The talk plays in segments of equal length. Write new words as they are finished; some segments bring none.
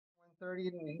7:30,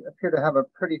 and we appear to have a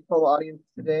pretty full audience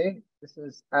today. This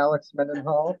is Alex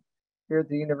Mendenhall here at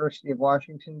the University of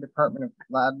Washington Department of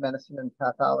Lab Medicine and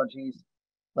Pathology's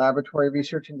Laboratory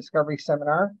Research and Discovery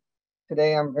Seminar.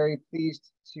 Today, I'm very pleased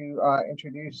to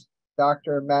introduce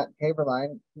Dr. Matt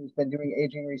Kaeberlein, who's been doing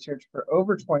aging research for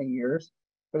over 20 years,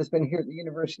 but has been here at the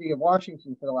University of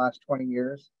Washington for the last 20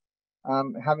 years,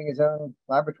 having his own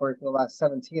laboratory for the last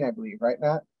 17, I believe, right,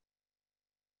 Matt?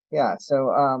 Yeah,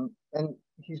 so, and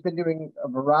he's been doing a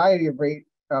variety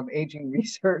of aging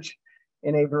research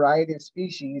in a variety of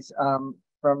species,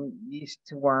 from yeast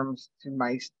to worms to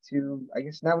mice to, I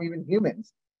guess, now even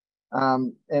humans,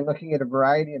 and looking at a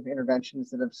variety of interventions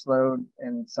that have slowed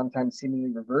and sometimes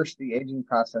seemingly reversed the aging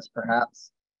process,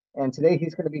 perhaps. And today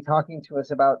he's going to be talking to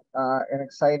us about an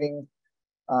exciting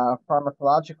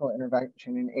pharmacological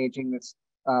intervention in aging that's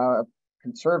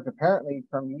conserved apparently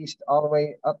from yeast all the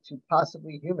way up to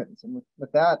possibly humans. And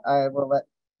with that, I will let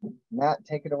Matt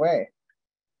take it away.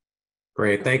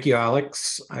 Great. Thank you,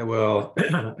 Alex. I will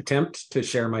attempt to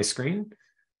share my screen.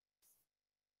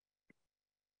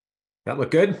 That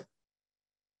look good?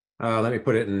 Let me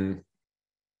put it in.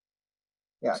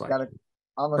 Yeah, slide. got it.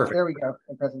 Almost. Perfect. There we go.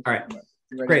 All right.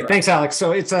 Great. Thanks, Alex.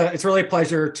 So it's really a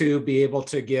pleasure to be able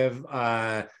to give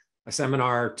a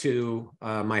seminar to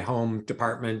my home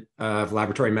department of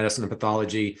laboratory medicine and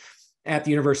pathology at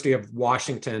the University of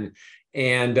Washington.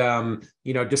 And,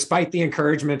 despite the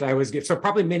encouragement I was given, so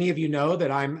probably many of you know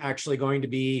that I'm actually going to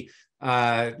be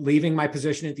leaving my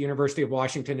position at the University of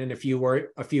Washington in a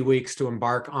few weeks to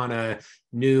embark on a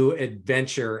new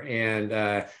adventure. And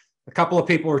a couple of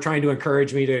people were trying to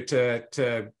encourage me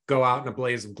to go out in a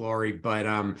blaze of glory, but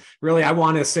really I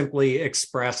want to simply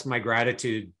express my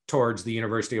gratitude towards the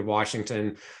University of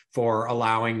Washington for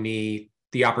allowing me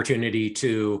the opportunity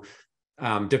to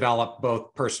develop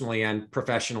both personally and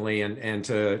professionally, and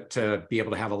to be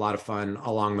able to have a lot of fun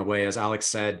along the way. As Alex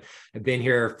said, I've been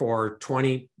here for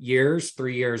 20 years,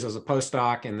 3 years as a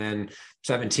postdoc, and then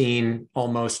 17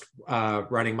 almost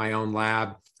running my own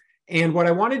lab. And what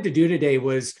I wanted to do today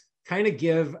was kind of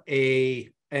give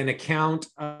an account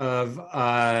of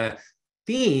a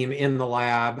theme in the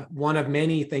lab, one of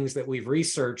many things that we've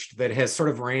researched that has sort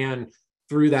of ran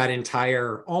through that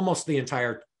almost the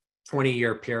entire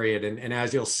 20-year period. And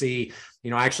as you'll see,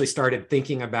 I actually started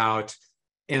thinking about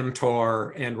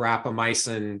mTOR and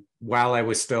rapamycin while I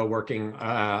was still working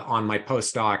on my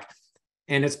postdoc.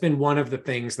 And it's been one of the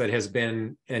things that has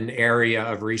been an area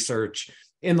of research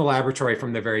in the laboratory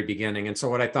from the very beginning. And so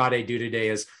what I thought I'd do today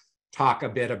is talk a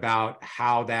bit about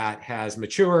how that has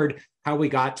matured, how we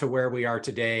got to where we are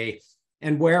today,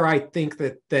 and where I think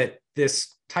that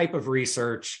this type of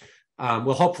research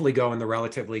will hopefully go in the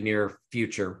relatively near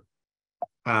future.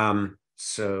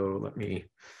 So let me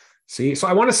see. So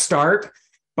I want to start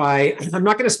by, I'm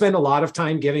not going to spend a lot of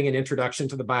time giving an introduction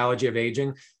to the biology of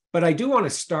aging, but I do want to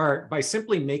start by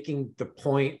simply making the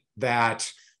point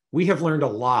that we have learned a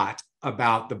lot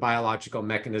about the biological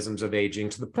mechanisms of aging,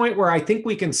 to the point where I think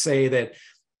we can say that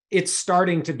it's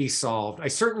starting to be solved. I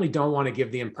certainly don't want to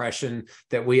give the impression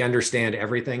that we understand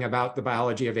everything about the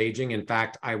biology of aging. In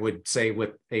fact, I would say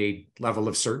with a level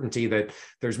of certainty that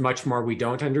there's much more we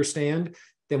don't understand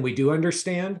than we do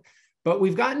understand. But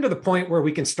we've gotten to the point where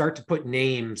we can start to put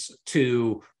names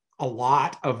to a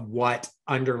lot of what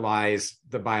underlies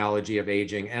the biology of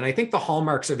aging. And I think the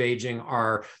hallmarks of aging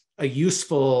are a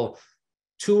useful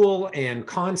tool and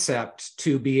concept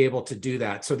to be able to do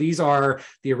that. So these are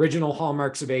the original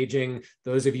hallmarks of aging.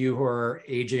 Those of you who are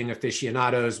aging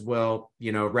aficionados will,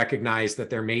 recognize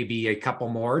that there may be a couple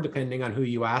more depending on who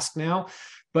you ask now.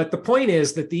 But the point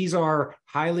is that these are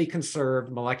highly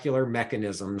conserved molecular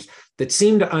mechanisms that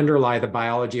seem to underlie the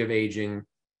biology of aging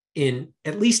in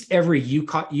at least every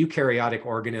eukaryotic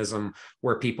organism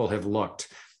where people have looked.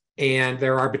 And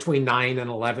there are between 9 and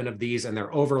 11 of these, and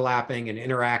they're overlapping and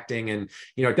interacting. And,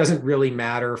 it doesn't really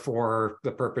matter for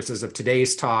the purposes of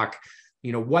today's talk,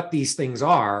 what these things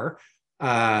are,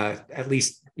 at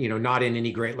least, not in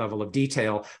any great level of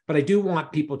detail. But I do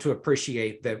want people to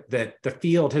appreciate that the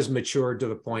field has matured to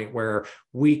the point where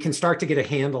we can start to get a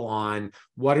handle on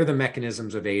what are the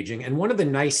mechanisms of aging. And one of the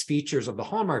nice features of the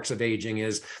hallmarks of aging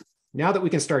is now that we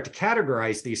can start to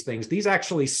categorize these things, these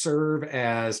actually serve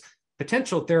as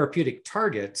potential therapeutic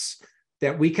targets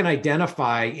that we can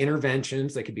identify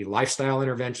interventions. They could be lifestyle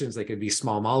interventions. They could be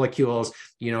small molecules.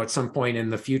 At some point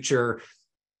in the future,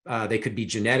 they could be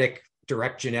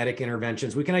direct genetic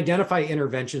interventions. We can identify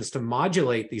interventions to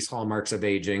modulate these hallmarks of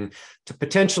aging to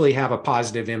potentially have a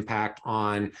positive impact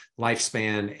on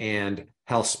lifespan and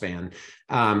health span.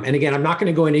 And again, I'm not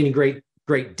going to go into any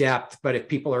great depth, but if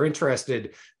people are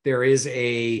interested, There is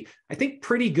I think,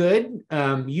 pretty good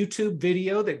YouTube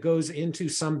video that goes into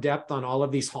some depth on all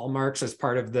of these hallmarks as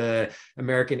part of the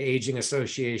American Aging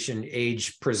Association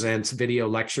Age Presents video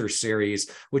lecture series,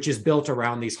 which is built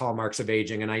around these hallmarks of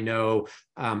aging. And I know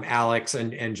Alex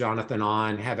and Jonathan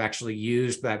have actually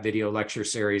used that video lecture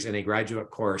series in a graduate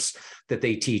course that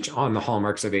they teach on the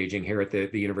hallmarks of aging here at the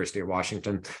University of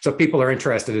Washington. So if people are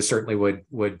interested, I certainly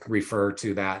would refer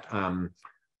to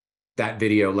that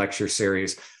video lecture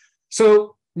series.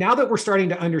 So now that we're starting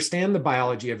to understand the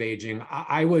biology of aging,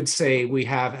 I would say we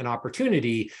have an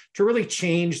opportunity to really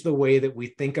change the way that we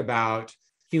think about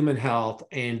human health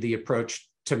and the approach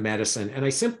to medicine. And I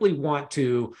simply want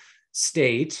to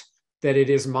state that it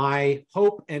is my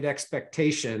hope and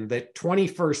expectation that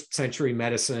 21st century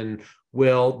medicine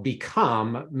will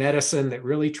become medicine that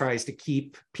really tries to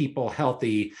keep people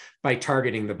healthy by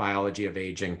targeting the biology of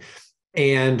aging.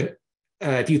 And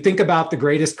if you think about the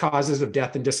greatest causes of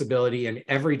death and disability in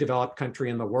every developed country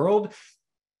in the world,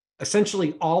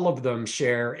 essentially all of them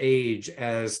share age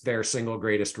as their single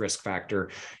greatest risk factor.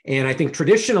 And I think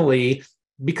traditionally,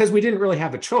 because we didn't really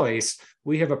have a choice,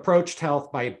 we have approached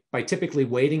health by typically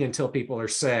waiting until people are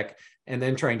sick and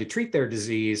then trying to treat their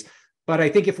disease. But I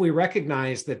think if we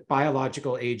recognize that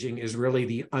biological aging is really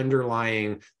the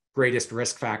underlying greatest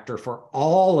risk factor for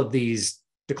all of these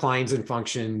declines in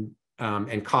function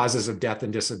and causes of death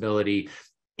and disability,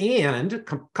 and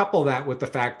couple that with the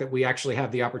fact that we actually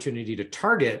have the opportunity to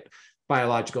target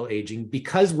biological aging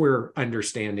because we're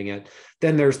understanding it,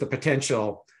 then there's the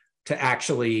potential to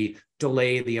actually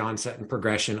delay the onset and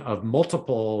progression of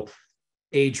multiple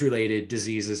age-related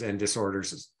diseases and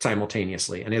disorders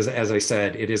simultaneously. And as I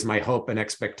said, it is my hope and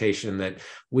expectation that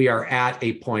we are at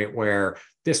a point where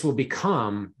this will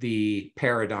become the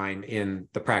paradigm in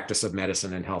the practice of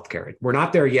medicine and healthcare. We're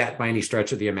not there yet by any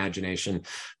stretch of the imagination,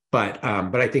 but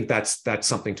I think that's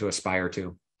something to aspire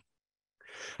to.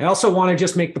 I also want to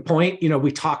just make the point,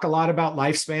 we talk a lot about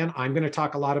lifespan. I'm going to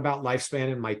talk a lot about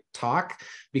lifespan in my talk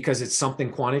because it's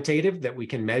something quantitative that we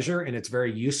can measure, and it's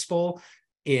very useful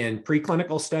in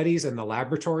preclinical studies in the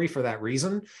laboratory for that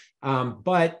reason.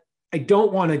 But I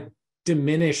don't want to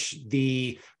diminish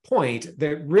the point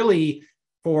that really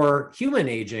for human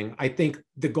aging, I think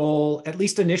the goal, at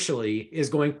least initially, is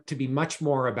going to be much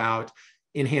more about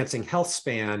enhancing health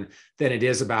span than it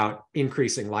is about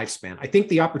increasing lifespan. I think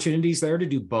the opportunity is there to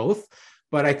do both,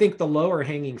 but I think the lower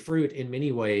hanging fruit in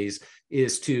many ways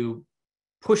is to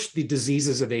push the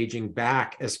diseases of aging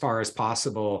back as far as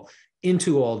possible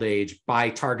into old age by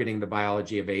targeting the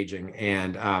biology of aging.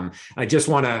 And I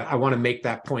want to make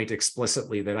that point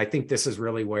explicitly, that I think this is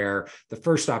really where the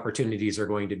first opportunities are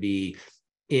going to be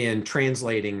in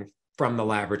translating from the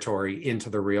laboratory into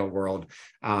the real world,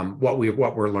 what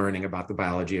we're learning about the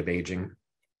biology of aging.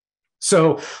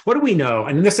 So what do we know?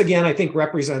 And this, again, I think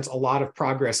represents a lot of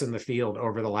progress in the field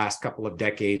over the last couple of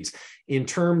decades in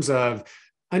terms of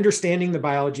understanding the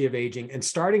biology of aging and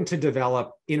starting to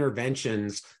develop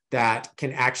interventions that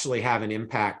can actually have an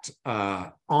impact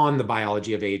on the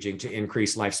biology of aging to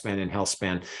increase lifespan and health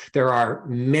span. There are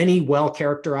many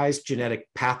well-characterized genetic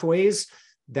pathways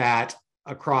that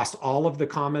across all of the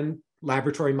common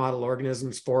laboratory model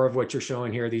organisms, 4 of which are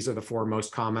shown here. These are the 4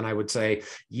 most common, I would say: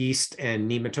 yeast and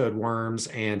nematode worms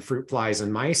and fruit flies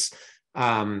and mice.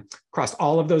 Across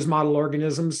all of those model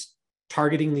organisms,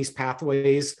 targeting these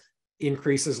pathways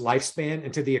increases lifespan.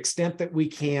 And to the extent that we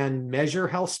can measure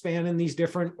health span in these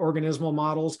different organismal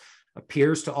models,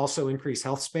 appears to also increase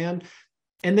health span.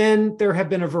 And then there have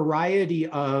been a variety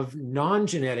of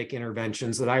non-genetic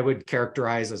interventions that I would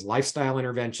characterize as lifestyle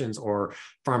interventions or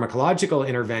pharmacological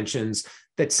interventions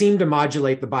that seem to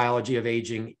modulate the biology of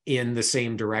aging in the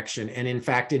same direction. And in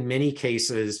fact, in many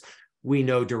cases, we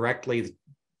know directly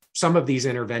some of these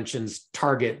interventions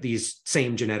target these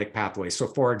same genetic pathways. So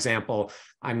for example,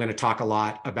 I'm going to talk a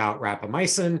lot about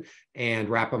rapamycin, and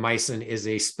rapamycin is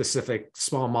a specific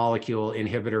small molecule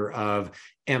inhibitor of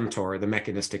mTOR, the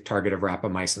mechanistic target of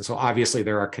rapamycin. So obviously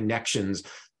there are connections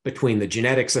between the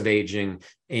genetics of aging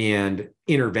and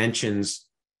interventions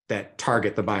that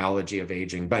target the biology of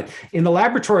aging. But in the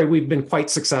laboratory, we've been quite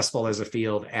successful as a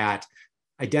field at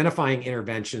identifying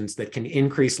interventions that can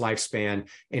increase lifespan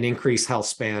and increase health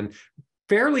span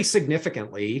fairly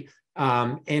significantly.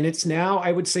 And it's now,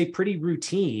 I would say, pretty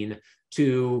routine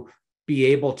to be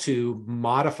able to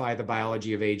modify the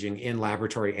biology of aging in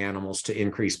laboratory animals to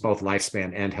increase both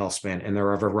lifespan and health span. And there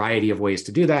are a variety of ways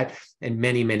to do that, and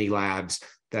many, many labs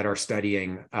that are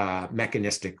studying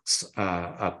mechanistic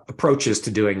approaches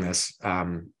to doing this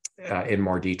in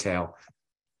more detail.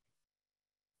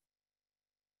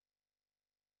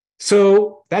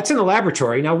 So that's in the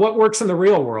laboratory. Now, what works in the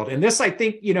real world? And this, I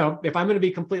think, if I'm going to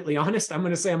be completely honest, I'm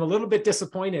going to say I'm a little bit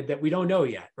disappointed that we don't know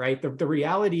yet, right? The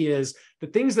reality is the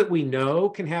things that we know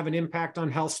can have an impact on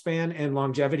health span and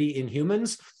longevity in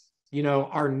humans,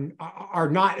 are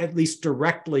not at least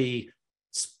directly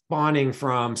spawning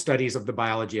from studies of the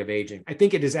biology of aging. I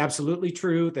think it is absolutely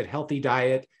true that healthy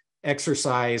diet,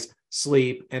 exercise,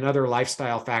 sleep, and other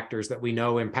lifestyle factors that we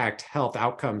know impact health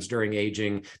outcomes during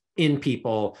aging in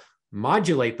people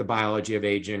modulate the biology of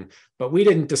aging, but we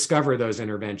didn't discover those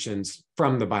interventions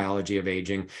from the biology of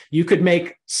aging. You could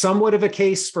make somewhat of a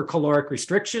case for caloric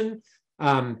restriction,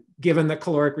 given that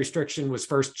caloric restriction was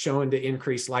first shown to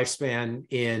increase lifespan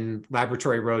in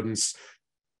laboratory rodents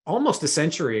almost a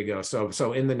century ago,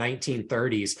 so in the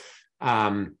 1930s.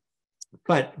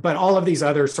 But all of these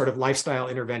other sort of lifestyle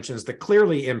interventions that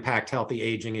clearly impact healthy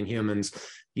aging in humans,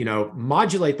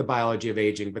 modulate the biology of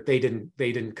aging, but they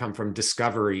didn't come from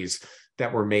discoveries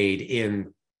that were made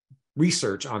in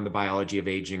research on the biology of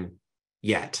aging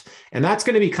yet. And that's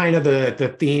going to be kind of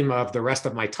the theme of the rest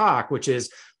of my talk, which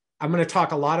is I'm going to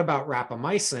talk a lot about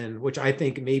rapamycin, which I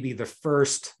think may be the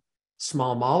first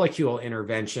small molecule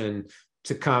intervention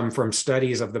to come from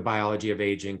studies of the biology of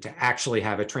aging to actually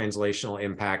have a translational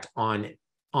impact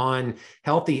on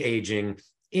healthy aging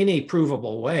in a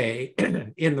provable way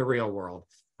in the real world.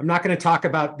 I'm not going to talk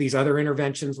about these other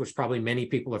interventions, which probably many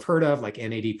people have heard of, like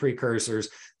NAD precursors,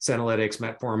 senolytics,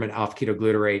 metformin,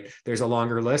 alpha-ketoglutarate. There's a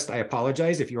longer list. I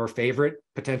apologize if your favorite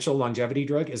potential longevity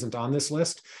drug isn't on this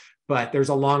list, but there's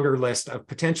a longer list of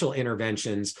potential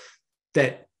interventions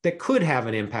that could have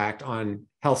an impact on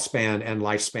health span and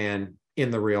lifespan in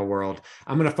the real world.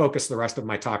 I'm going to focus the rest of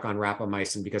my talk on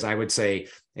rapamycin because I would say,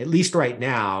 at least right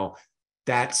now,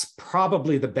 that's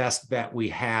probably the best bet we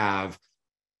have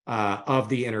of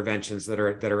the interventions that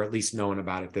are at least known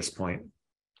about at this point.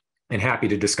 And happy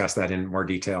to discuss that in more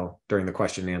detail during the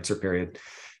question and answer period.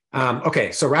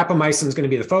 Okay, so rapamycin is going to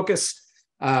be the focus.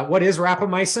 What is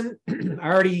rapamycin? I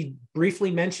already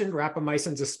briefly mentioned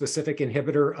rapamycin is a specific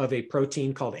inhibitor of a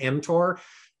protein called mTOR.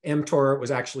 mTOR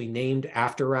was actually named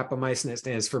after rapamycin. It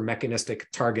stands for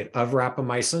mechanistic target of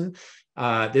rapamycin.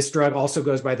 This drug also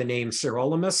goes by the name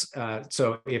sirolimus.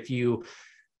 So if you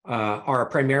are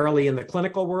primarily in the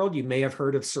clinical world, you may have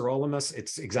heard of sirolimus.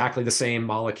 It's exactly the same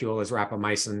molecule as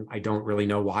rapamycin. I don't really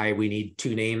know why we need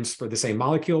two names for the same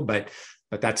molecule, but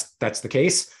that's the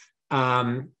case.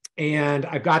 And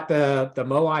I've got the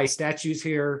Moai statues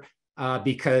here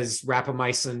because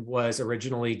rapamycin was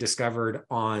originally discovered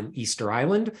on Easter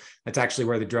Island. That's actually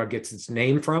where the drug gets its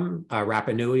name from.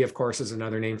 Rapa Nui, of course, is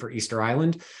another name for Easter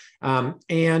Island.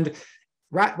 And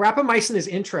rapamycin is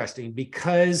interesting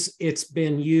because it's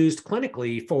been used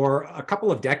clinically for a couple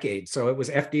of decades. So it was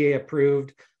FDA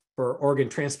approved for organ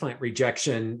transplant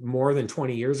rejection more than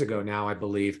 20 years ago now, I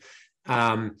believe.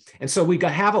 And so we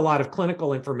have a lot of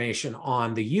clinical information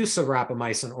on the use of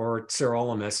rapamycin or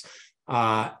sirolimus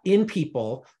in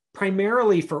people,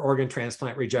 primarily for organ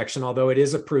transplant rejection, although it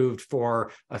is approved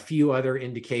for a few other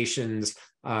indications,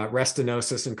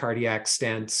 restenosis and cardiac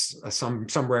stents,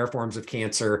 some rare forms of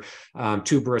cancer,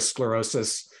 tuberous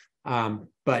sclerosis,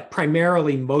 but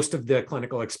primarily most of the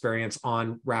clinical experience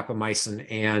on rapamycin.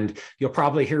 And you'll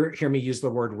probably hear me use the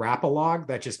word rapalog.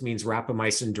 That just means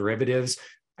rapamycin derivatives.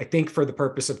 I think for the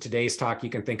purpose of today's talk, you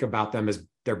can think about them as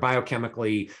they're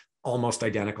biochemically almost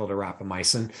identical to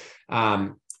rapamycin.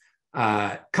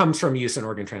 Comes from use in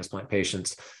organ transplant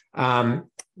patients.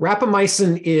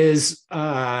 Rapamycin is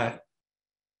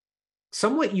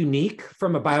somewhat unique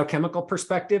from a biochemical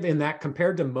perspective in that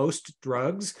compared to most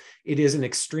drugs, it is an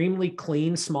extremely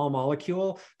clean small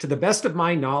molecule. To the best of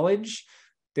my knowledge,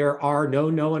 there are no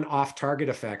known off-target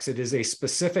effects. It is a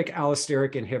specific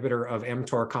allosteric inhibitor of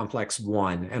mTOR complex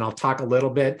 1. And I'll talk a little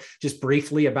bit just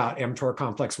briefly about mTOR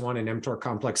complex 1 and mTOR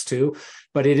complex 2,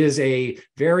 but it is a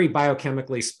very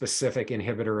biochemically specific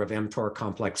inhibitor of mTOR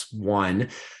complex 1.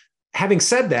 Having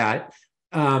said that,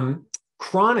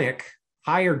 chronic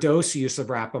higher dose use of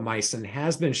rapamycin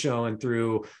has been shown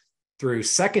through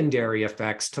secondary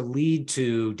effects to lead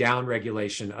to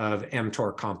downregulation of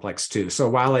mTOR complex 2. So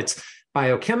while it's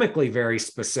biochemically very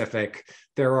specific,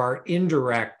 there are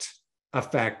indirect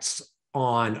effects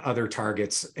on other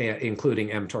targets, including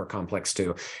mTOR complex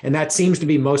 2. And that seems to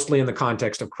be mostly in the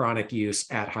context of chronic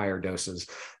use at higher doses.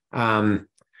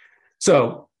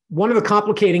 So one of the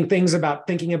complicating things about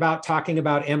talking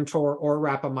about mTOR or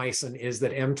rapamycin is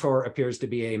that mTOR appears to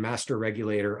be a master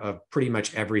regulator of pretty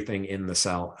much everything in the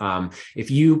cell. If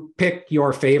you pick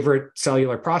your favorite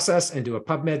cellular process and do a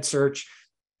PubMed search,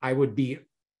 I would be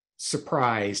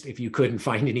surprised if you couldn't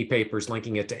find any papers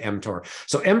linking it to mTOR.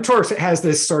 So mTOR has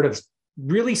this sort of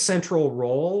really central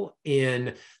role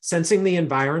in sensing the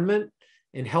environment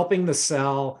and helping the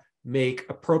cell make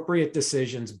appropriate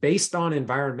decisions based on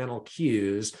environmental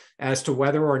cues as to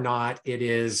whether or not it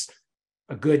is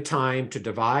a good time to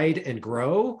divide and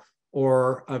grow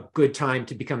or a good time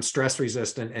to become stress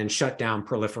resistant and shut down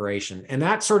proliferation. And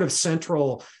that sort of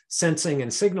central sensing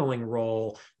and signaling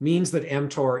role means that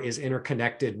mTOR is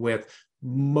interconnected with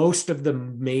most of the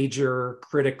major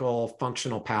critical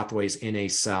functional pathways in a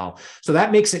cell. So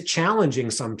that makes it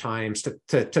challenging sometimes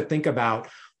to think about,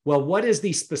 well, what is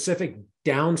the specific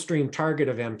downstream target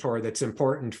of mTOR that's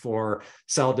important for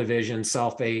cell division,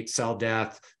 cell fate, cell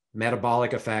death,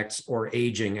 metabolic effects, or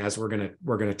aging, as we're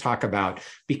gonna talk about,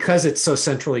 because it's so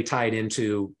centrally tied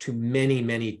into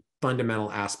many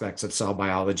fundamental aspects of cell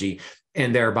biology,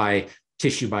 and thereby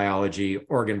tissue biology,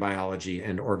 organ biology,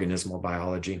 and organismal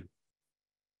biology.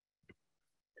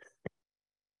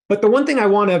 But the one thing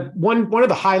one of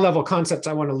the high level concepts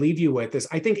I want to leave you with is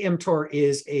I think mTOR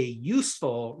is a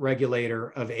useful regulator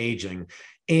of aging.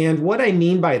 And what I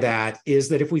mean by that is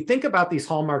that if we think about these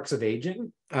hallmarks of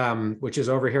aging, which is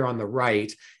over here on the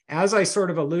right, as I sort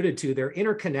of alluded to, they're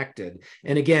interconnected.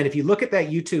 And again, if you look at that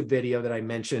YouTube video that I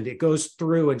mentioned, it goes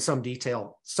through in some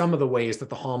detail some of the ways that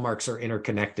the hallmarks are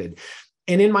interconnected.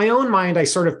 And in my own mind, I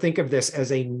sort of think of this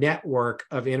as a network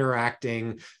of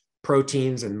interacting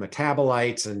proteins and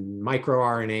metabolites and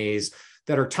microRNAs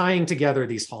that are tying together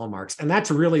these hallmarks. And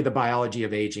that's really the biology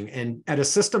of aging. And at a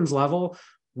systems level,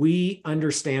 we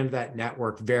understand that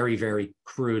network very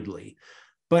crudely.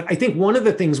 But I think one of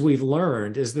the things we've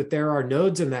learned is that there are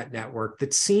nodes in that network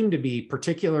that seem to be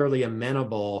particularly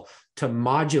amenable to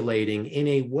modulating in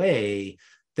a way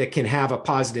that can have a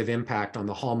positive impact on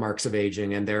the hallmarks of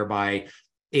aging and thereby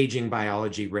aging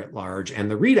biology writ large.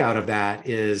 And the readout of that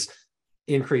is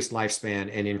increased lifespan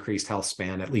and increased health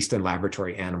span, at least in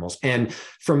laboratory animals. And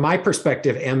from my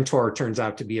perspective, mTOR turns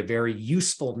out to be a very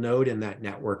useful node in that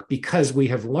network because we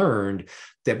have learned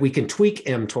that we can tweak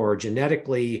mTOR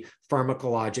genetically,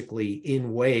 pharmacologically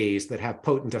in ways that have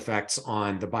potent effects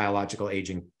on the biological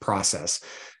aging process.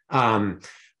 And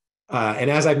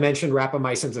as I've mentioned,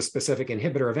 rapamycin is a specific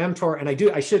inhibitor of mTOR. And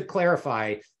I should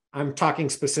clarify, I'm talking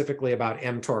specifically about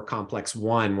mTOR complex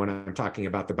 1 when I'm talking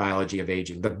about the biology of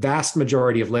aging. The vast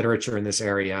majority of literature in this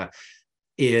area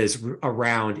is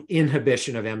around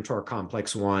inhibition of mTOR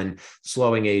complex 1,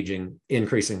 slowing aging,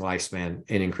 increasing lifespan,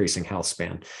 and increasing health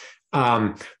span.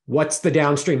 What's the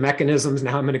downstream mechanisms?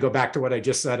 Now I'm going to go back to what I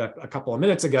just said a couple of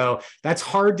minutes ago. That's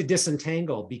hard to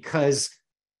disentangle because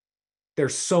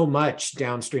there's so much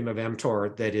downstream of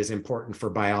mTOR that is important for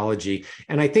biology.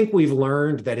 And I think we've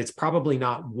learned that it's probably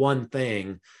not one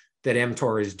thing that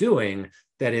mTOR is doing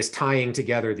that is tying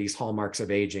together these hallmarks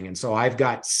of aging. And so I've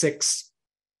got 6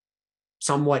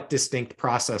 somewhat distinct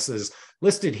processes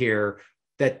listed here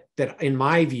that in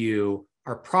my view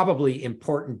are probably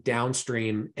important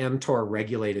downstream mTOR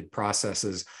regulated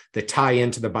processes that tie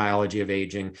into the biology of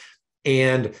aging.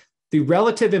 And the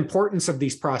relative importance of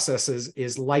these processes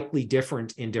is likely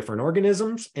different in different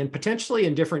organisms and potentially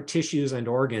in different tissues and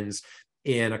organs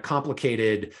in a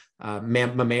complicated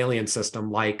mammalian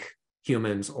system like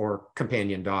humans or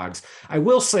companion dogs. I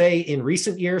will say in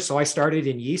recent years, so I started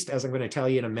in yeast, as I'm going to tell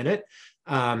you in a minute.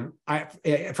 For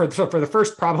the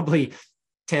first probably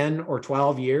 10 or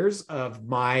 12 years of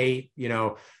my,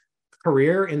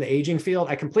 career in the aging field,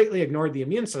 I completely ignored the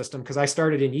immune system because I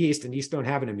started in yeast and yeast don't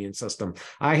have an immune system.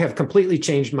 I have completely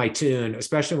changed my tune,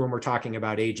 especially when we're talking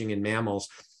about aging in mammals.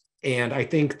 And I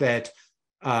think that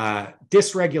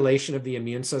dysregulation of the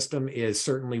immune system is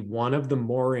certainly one of the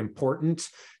more important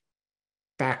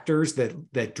factors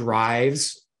that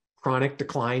drives chronic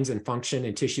declines in function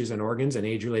in tissues and organs and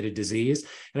age-related disease.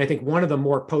 And I think one of the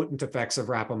more potent effects of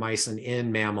rapamycin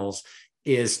in mammals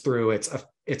is through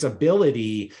its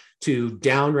ability to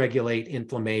downregulate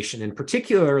inflammation, and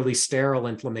particularly sterile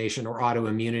inflammation or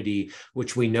autoimmunity,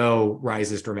 which we know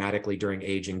rises dramatically during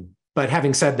aging. But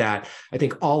having said that, I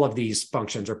think all of these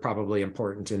functions are probably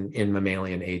important in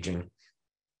mammalian aging.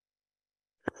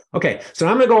 Okay, so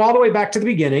I'm going to go all the way back to the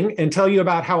beginning and tell you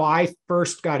about how I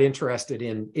first got interested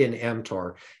in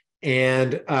mTOR.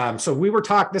 And so we're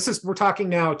talking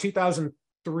now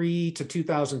 2003 to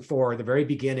 2004, the very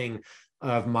beginning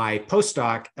of my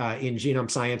postdoc in genome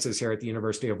sciences here at the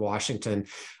University of Washington.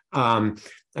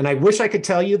 And I wish I could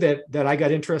tell you that I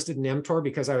got interested in mTOR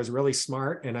because I was really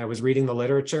smart and I was reading the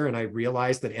literature and I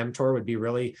realized that mTOR would be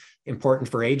really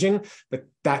important for aging, but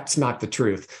that's not the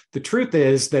truth. The truth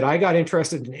is that I got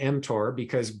interested in mTOR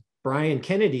because Brian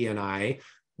Kennedy and I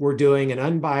were doing an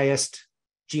unbiased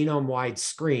genome-wide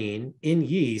screen in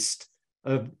yeast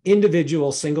of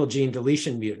individual single gene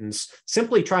deletion mutants,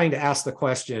 simply trying to ask the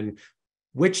question,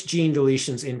 which gene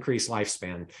deletions increase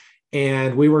lifespan?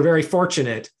 And we were very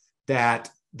fortunate that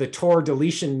the TOR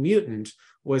deletion mutant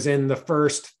was in the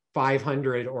first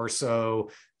 500 or so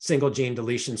single gene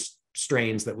deletion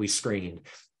strains that we screened.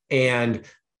 And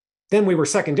then we were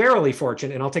secondarily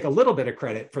fortunate, and I'll take a little bit of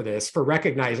credit for this, for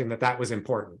recognizing that that was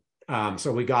important.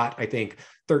 So we got, I think,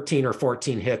 13 or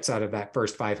 14 hits out of that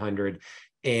first 500,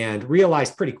 and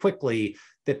realized pretty quickly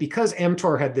that because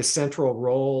mTOR had this central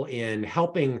role in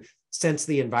helping sense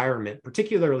the environment,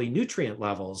 particularly nutrient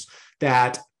levels,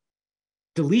 that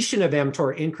deletion of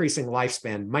mTOR increasing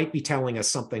lifespan might be telling us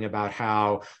something about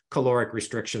how caloric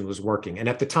restriction was working. And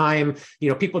at the time,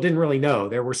 people didn't really know.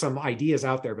 There were some ideas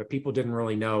out there, but people didn't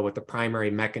really know what the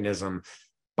primary mechanism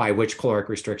by which caloric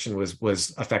restriction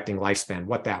was affecting lifespan,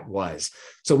 what that was.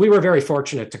 So we were very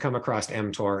fortunate to come across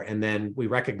mTOR, and then we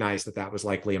recognized that that was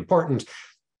likely important.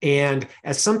 And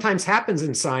as sometimes happens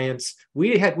in science,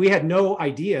 we had no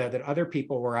idea that other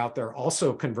people were out there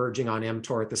also converging on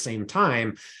mTOR at the same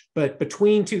time. But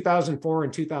between 2004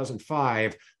 and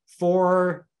 2005,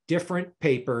 4 different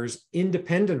papers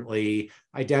independently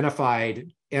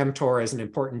identified mTOR as an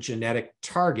important genetic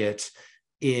target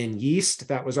in yeast.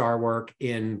 That was our work.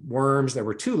 In worms, there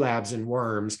were 2 labs in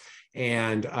worms,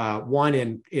 and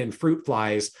 1 in fruit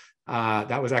flies.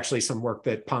 That was actually some work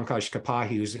that Pankaj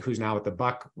Kapahi, who's now at the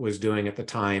Buck, was doing at the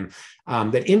time,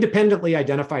 that independently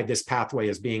identified this pathway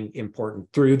as being important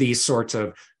through these sorts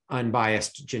of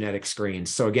unbiased genetic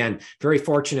screens. So again, very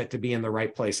fortunate to be in the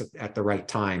right place at the right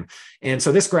time. And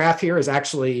so this graph here is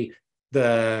actually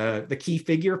the key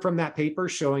figure from that paper,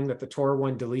 showing that the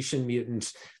TOR1 deletion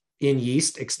mutant in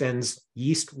yeast extends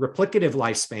yeast replicative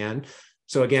lifespan.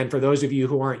 So again, for those of you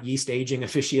who aren't yeast aging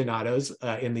aficionados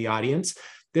in the audience,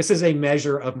 this is a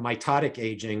measure of mitotic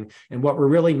aging. And what we're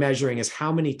really measuring is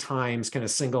how many times can a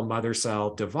single mother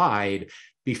cell divide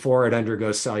before it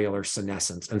undergoes cellular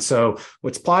senescence. And so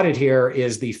what's plotted here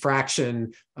is the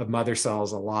fraction of mother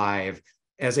cells alive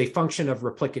as a function of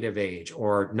replicative age,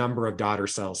 or number of daughter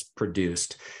cells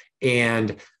produced.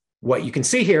 And what you can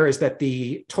see here is that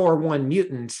the TOR1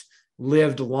 mutant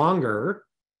lived longer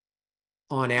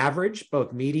on average,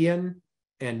 both median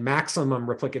and maximum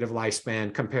replicative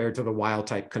lifespan, compared to the wild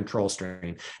type control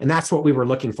strain. And that's what we were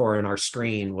looking for in our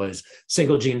screen, was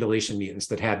single gene deletion mutants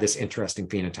that had this interesting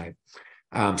phenotype.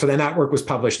 So then that work was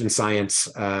published in Science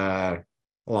a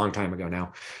long time ago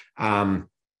now. And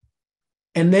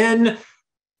then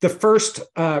the first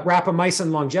rapamycin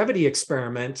longevity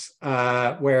experiment,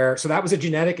 so that was a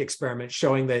genetic experiment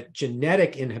showing that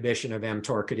genetic inhibition of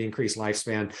mTOR could increase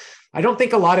lifespan. I don't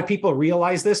think a lot of people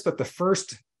realize this, but the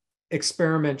first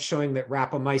experiment showing that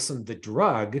rapamycin, the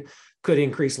drug, could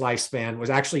increase lifespan was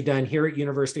actually done here at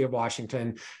University of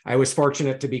Washington. I was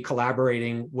fortunate to be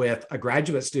collaborating with a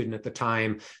graduate student at the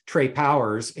time, Trey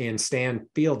Powers, in Stan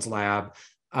Field's lab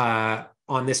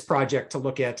on this project to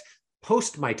look at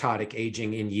post-mitotic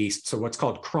aging in yeast, so what's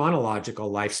called chronological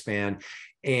lifespan.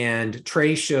 And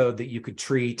Trey showed that you could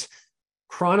treat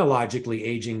chronologically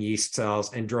aging yeast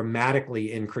cells and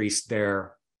dramatically increase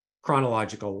their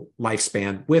chronological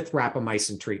lifespan with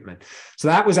rapamycin treatment. So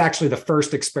that was actually the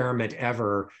first experiment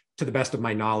ever, to the best of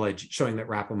my knowledge, showing that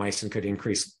rapamycin could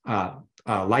increase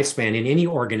lifespan in any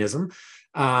organism.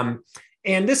 And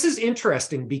this is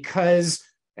interesting because,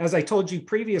 as I told you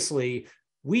previously,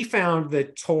 we found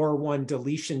that TOR1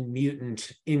 deletion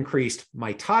mutant increased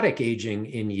mitotic aging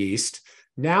in yeast.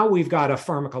 Now we've got a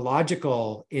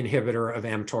pharmacological inhibitor of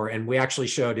mTOR, and we actually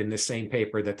showed in this same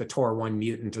paper that the TOR1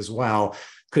 mutant as well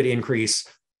could increase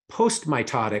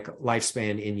post-mitotic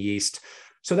lifespan in yeast.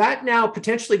 So that now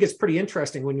potentially gets pretty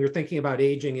interesting when you're thinking about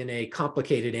aging in a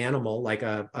complicated animal like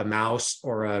a mouse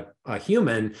or a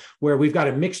human, where we've got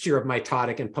a mixture of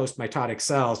mitotic and post-mitotic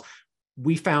cells.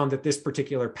 We found that this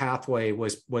particular pathway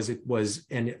was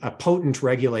a potent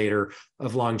regulator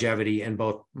of longevity in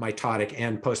both mitotic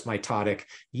and post-mitotic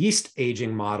yeast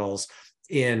aging models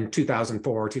in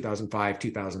 2004, 2005,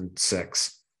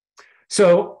 2006.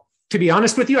 So to be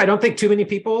honest with you, I don't think too many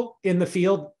people in the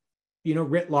field,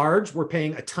 writ large, were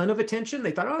paying a ton of attention.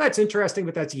 They thought, oh, that's interesting,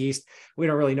 but that's yeast. We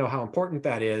don't really know how important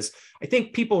that is. I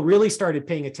think people really started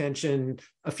paying attention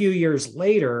a few years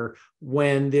later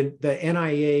when the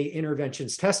NIA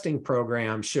interventions testing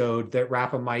program showed that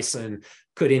rapamycin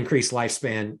could increase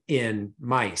lifespan in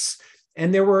mice.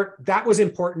 And that was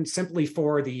important simply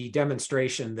for the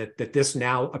demonstration that this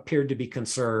now appeared to be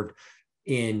conserved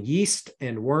in yeast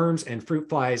and worms and fruit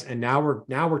flies. And now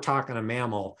we're talking a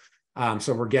mammal.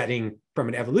 So we're getting, from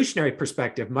an evolutionary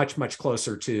perspective, much, much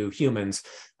closer to humans.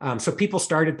 So people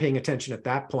started paying attention at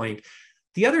that point.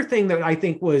 The other thing that I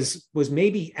think was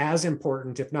maybe as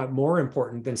important, if not more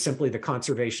important than simply the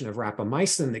conservation of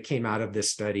rapamycin that came out of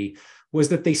this study, was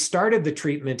that they started the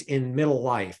treatment in middle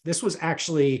life. This was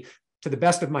actually, to the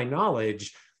best of my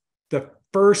knowledge, the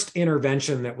first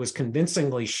intervention that was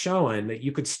convincingly shown that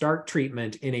you could start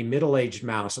treatment in a middle-aged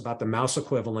mouse, about the mouse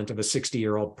equivalent of a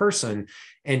 60-year-old person,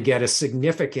 and get a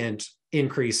significant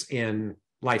increase in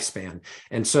lifespan.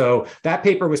 And so that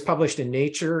paper was published in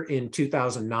Nature in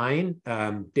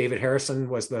 2009. David Harrison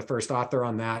was the first author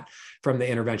on that from the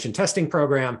intervention testing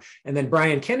program. And then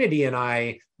Brian Kennedy and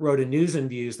I wrote a news and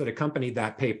views that accompanied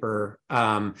that paper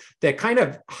that kind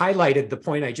of highlighted the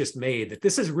point I just made, that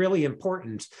this is really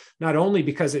important, not only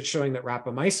because it's showing that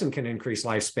rapamycin can increase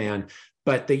lifespan,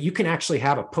 but that you can actually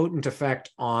have a potent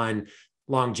effect on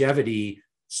longevity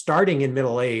starting in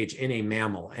middle age in a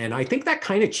mammal. And I think that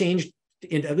kind of changed,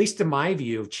 at least to my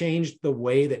view, changed the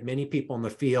way that many people in the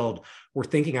field were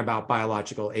thinking about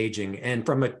biological aging. And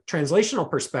from a translational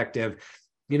perspective,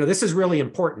 this is really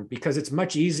important because it's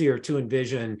much easier to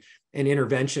envision an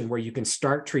intervention where you can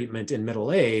start treatment in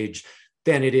middle age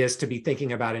than it is to be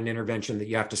thinking about an intervention that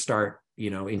you have to start,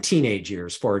 in teenage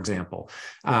years, for example.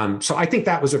 So I think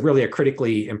that was a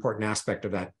critically important aspect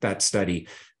of that study.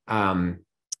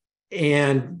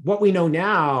 And what we know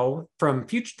now from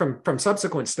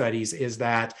subsequent studies is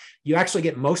that you actually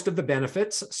get most of the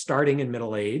benefits starting in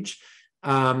middle age.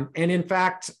 And in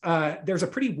fact, there's a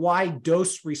pretty wide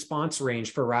dose response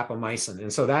range for rapamycin.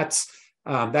 And so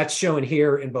that's shown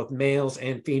here in both males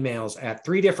and females at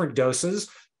 3 different doses,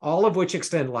 all of which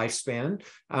extend lifespan.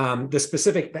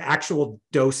 The actual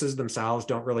doses themselves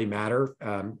don't really matter,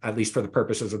 at least for the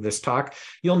purposes of this talk.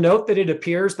 You'll note that it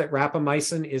appears that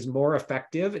rapamycin is more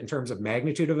effective in terms of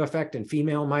magnitude of effect in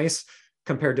female mice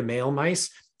compared to male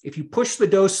mice. If you push the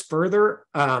dose further,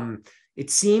 it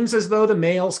seems as though the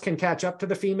males can catch up to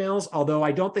the females, although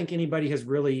I don't think anybody has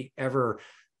really ever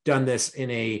done this in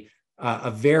a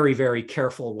very, very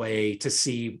careful way to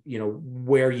see,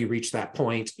 where you reach that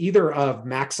point, either of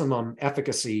maximum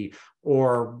efficacy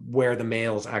or where the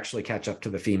males actually catch up to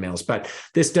the females. But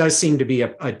this does seem to be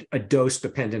a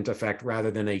dose-dependent effect rather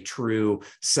than a true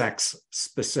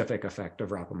sex-specific effect of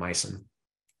rapamycin.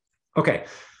 Okay.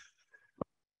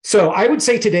 So I would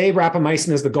say today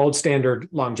rapamycin is the gold standard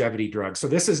longevity drug. So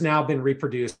this has now been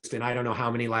reproduced in I don't know how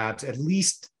many labs, at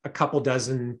least a couple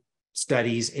dozen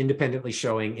studies independently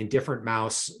showing in different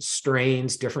mouse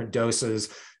strains, different doses,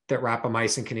 that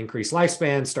rapamycin can increase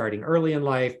lifespan starting early in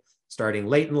life, starting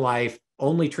late in life,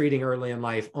 only treating early in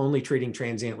life, only treating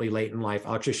transiently late in life.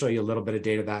 I'll actually show you a little bit of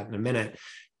data of that in a minute.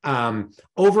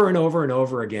 Over and over and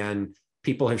over again,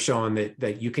 people have shown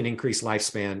that you can increase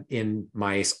lifespan in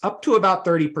mice up to about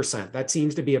 30%. That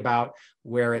seems to be about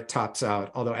where it tops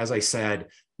out. Although, as I said,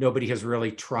 nobody has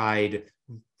really tried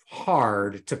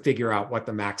hard to figure out what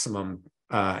the maximum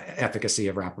efficacy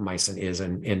of rapamycin is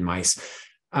in mice.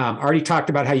 Already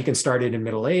talked about how you can start it in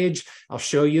middle age. I'll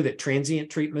show you that transient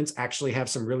treatments actually have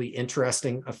some really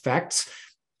interesting effects.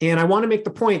 And I want to make the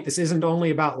point, this isn't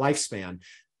only about lifespan.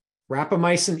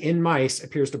 Rapamycin in mice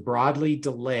appears to broadly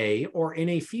delay, or in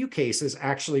a few cases,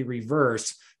 actually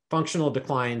reverse functional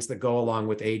declines that go along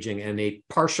with aging. And a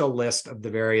partial list of the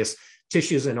various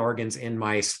tissues and organs in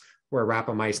mice where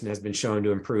rapamycin has been shown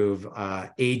to improve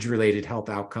age-related health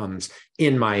outcomes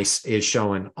in mice is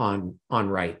shown on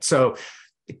right. So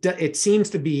it seems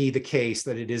to be the case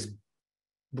that it is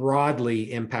broadly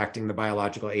impacting the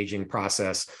biological aging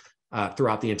process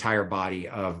throughout the entire body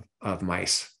of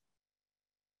mice.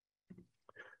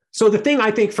 So the thing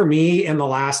I think for me in the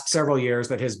last several years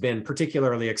that has been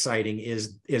particularly exciting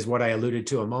is what I alluded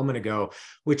to a moment ago,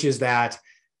 which is that,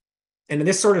 and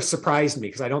this sort of surprised me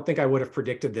because I don't think I would have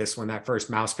predicted this when that first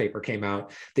mouse paper came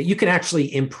out, that you can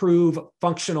actually improve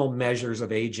functional measures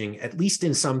of aging, at least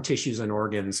in some tissues and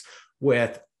organs,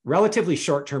 with relatively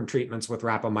short-term treatments with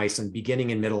rapamycin beginning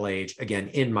in middle age, again,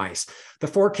 in mice. The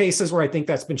 4 cases where I think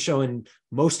that's been shown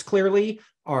most clearly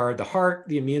are the heart,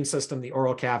 the immune system, the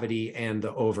oral cavity, and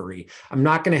the ovary. I'm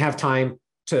not going to have time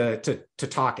to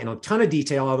talk in a ton of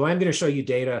detail, although I'm going to show you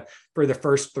data for the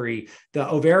first 3.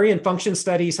 The ovarian function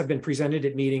studies have been presented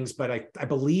at meetings, but I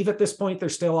believe at this point they're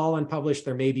still all unpublished.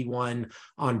 There may be one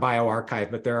on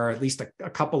bioRxiv, but there are at least a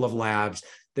couple of labs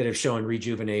that have shown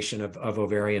rejuvenation of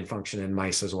ovarian function in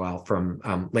mice as well from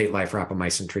late life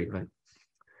rapamycin treatment.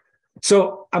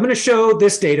 So I'm going to show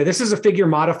this data. This is a figure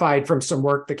modified from some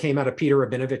work that came out of Peter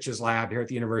Rabinovich's lab here at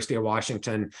the University of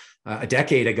Washington a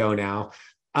decade ago now,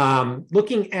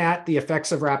 looking at the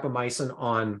effects of rapamycin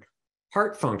on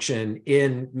heart function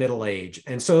in middle age.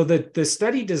 And so the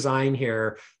study design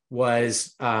here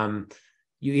was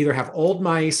you either have old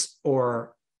mice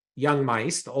or young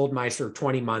mice. The old mice are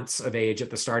 20 months of age at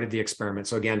the start of the experiment.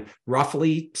 So again,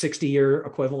 roughly 60-year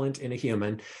equivalent in a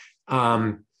human.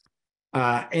 And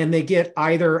they get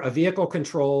either a vehicle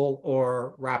control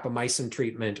or rapamycin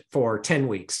treatment for 10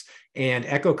 weeks and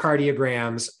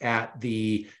echocardiograms at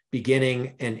the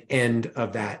beginning and end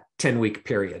of that 10-week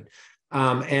period.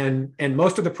 And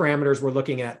most of the parameters we're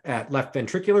looking at left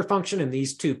ventricular function, and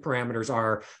these two parameters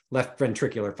are left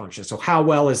ventricular function. So how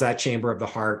well is that chamber of the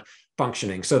heart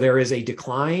functioning? So there is a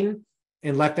decline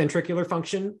in left ventricular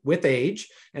function with age,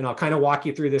 and I'll kind of walk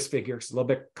you through this figure. It's a little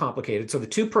bit complicated. So the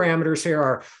two parameters here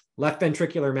are left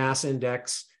ventricular mass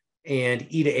index and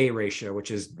E to A ratio,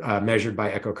 which is measured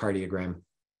by echocardiogram.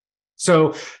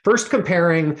 So first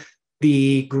comparing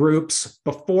the groups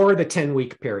before the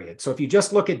 10-week period. So if you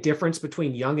just look at difference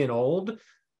between young and old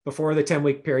before the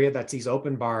 10-week period, that's these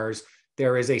open bars,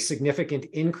 there is a significant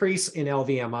increase in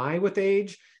LVMI with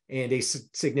age and a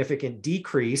significant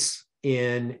decrease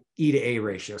in E to A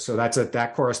ratio. So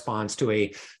that corresponds to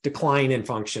a decline in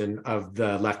function of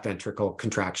the left ventricle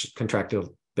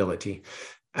contractility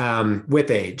with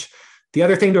age. The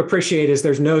other thing to appreciate is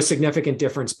there's no significant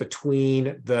difference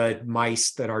between the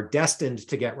mice that are destined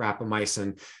to get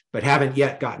rapamycin, but haven't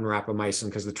yet gotten rapamycin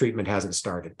because the treatment hasn't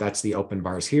started. That's the open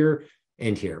bars here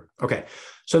and here. Okay,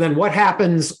 so then what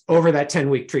happens over that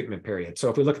 10-week treatment period? So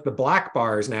if we look at the black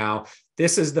bars now,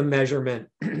 this is the measurement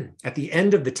at the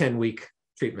end of the 10-week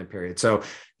treatment period. So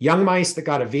young mice that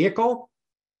got a vehicle,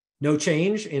 no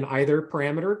change in either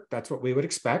parameter. That's what we would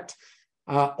expect.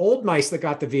 Old mice that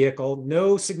got the vehicle,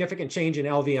 no significant change in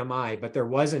LVMI, but there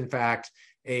was in fact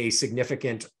a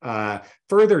significant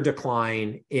further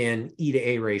decline in E to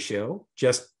A ratio,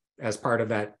 just as part of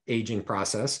that aging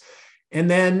process. And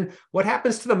then what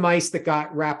happens to the mice that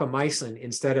got rapamycin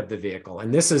instead of the vehicle?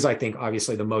 And this is, I think,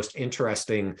 obviously the most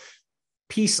interesting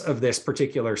piece of this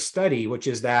particular study, which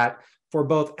is that for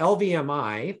both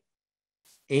LVMI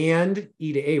and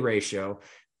E to A ratio,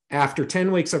 after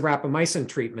 10 weeks of rapamycin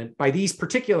treatment, by these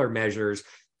particular measures,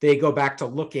 they go back to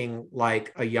looking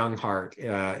like a young heart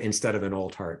instead of an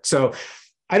old heart. So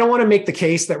I don't want to make the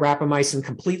case that rapamycin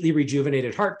completely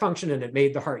rejuvenated heart function and it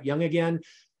made the heart young again,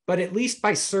 but at least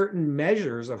by certain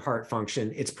measures of heart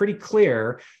function, it's pretty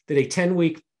clear that a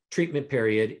 10-week treatment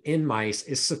period in mice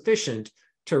is sufficient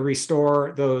to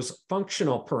restore those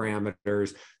functional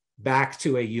parameters back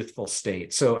to a youthful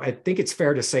state. So I think it's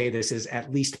fair to say this is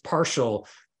at least partial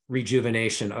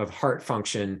rejuvenation of heart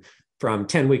function from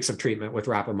 10 weeks of treatment with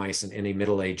rapamycin in a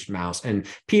middle-aged mouse. And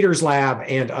Peter's lab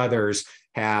and others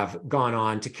have gone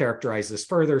on to characterize this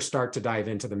further, start to dive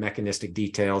into the mechanistic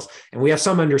details, and we have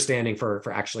some understanding for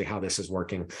actually how this is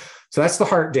working. So that's the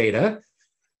heart data.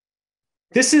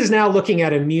 This is now looking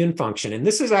at immune function, and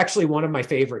this is actually one of my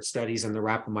favorite studies in the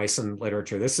rapamycin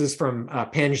literature. This is from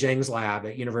Pan Zheng's lab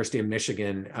at University of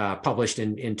Michigan, published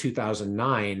in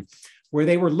 2009, where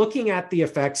they were looking at the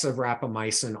effects of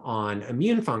rapamycin on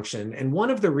immune function. And one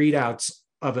of the readouts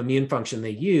of immune function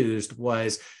they used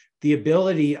was the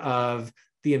ability of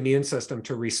the immune system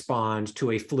to respond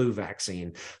to a flu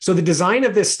vaccine. So the design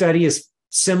of this study is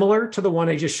similar to the one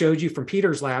I just showed you from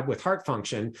Peter's lab with heart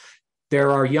function.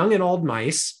 There are young and old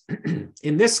mice.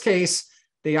 In this case,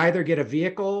 they either get a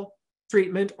vehicle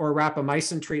treatment or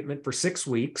rapamycin treatment for 6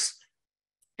 weeks,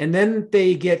 and then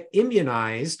they get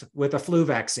immunized with a flu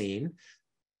vaccine.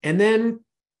 And then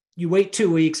you wait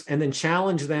 2 weeks and then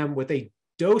challenge them with a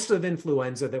dose of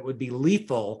influenza that would be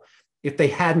lethal if they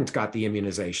hadn't got the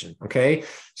immunization, okay?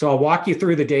 So I'll walk you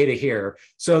through the data here.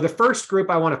 So the first group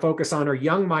I want to focus on are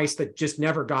young mice that just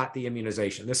never got the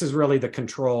immunization. This is really the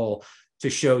control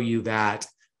to show you that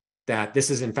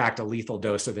this is in fact a lethal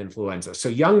dose of influenza. So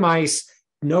young mice,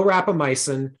 no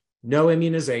rapamycin, no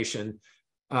immunization,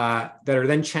 that are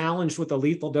then challenged with a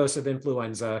lethal dose of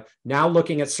influenza, now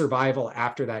looking at survival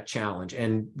after that challenge.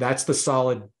 And that's the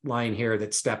solid line here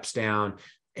that steps down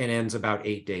and ends about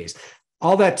 8 days.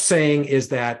 All that's saying is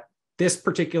that this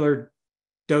particular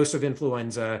dose of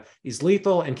influenza is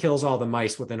lethal and kills all the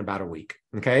mice within about a week,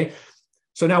 okay?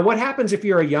 So now what happens if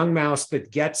you're a young mouse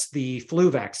that gets the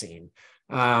flu vaccine?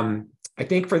 I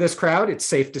think for this crowd, it's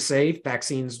safe to say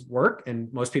vaccines work,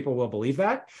 and most people will believe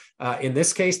that. In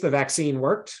this case, the vaccine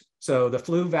worked. So the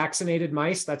flu vaccinated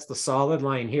mice, that's the solid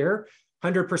line here,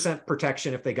 100%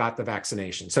 protection if they got the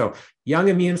vaccination. So young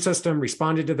immune system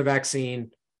responded to the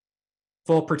vaccine,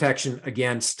 full protection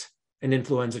against an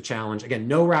influenza challenge. Again,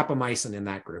 no rapamycin in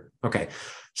that group. Okay,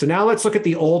 so now let's look at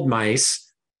the old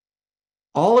mice.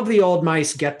 All of the old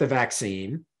mice get the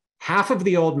vaccine. Half of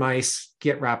the old mice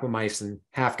get rapamycin,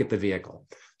 half get the vehicle.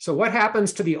 So what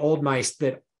happens to the old mice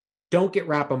that don't get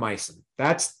rapamycin?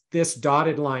 That's this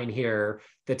dotted line here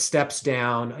that steps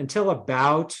down until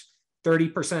about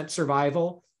 30%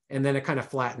 survival, and then it kind of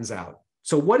flattens out.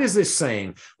 So what is this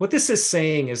saying? What this is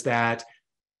saying is that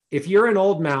if you're an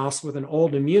old mouse with an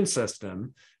old immune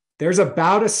system, there's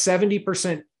about a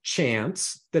 70%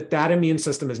 chance that that immune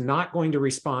system is not going to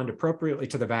respond appropriately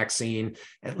to the vaccine,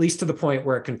 at least to the point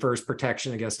where it confers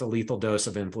protection against a lethal dose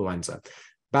of influenza.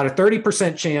 About a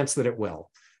 30% chance that it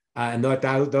will. And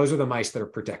those are the mice that are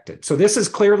protected. So this is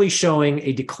clearly showing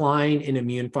a decline in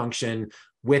immune function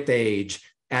with age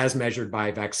as measured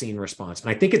by vaccine response. And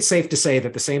I think it's safe to say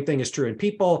that the same thing is true in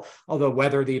people, although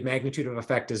whether the magnitude of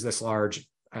effect is this large,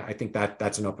 I think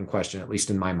that's an open question, at least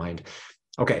in my mind.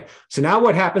 Okay, so now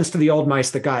what happens to the old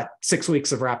mice that got 6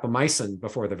 weeks of rapamycin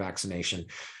before the vaccination?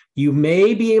 You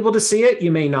may be able to see it,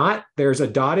 you may not. There's a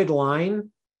dotted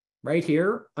line right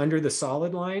here under the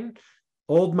solid line,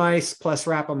 old mice plus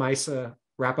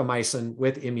rapamycin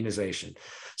with immunization.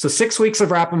 So 6 weeks of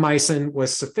rapamycin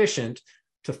was sufficient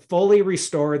to fully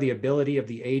restore the ability of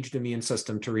the aged immune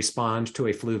system to respond to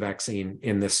a flu vaccine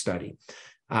in this study.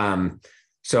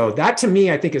 So that to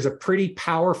me, I think is a pretty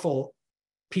powerful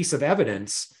piece of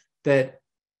evidence that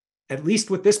at least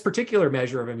with this particular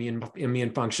measure of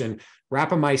immune function,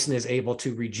 rapamycin is able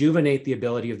to rejuvenate the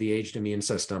ability of the aged immune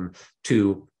system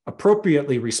to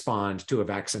appropriately respond to a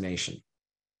vaccination.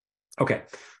 Okay,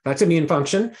 that's immune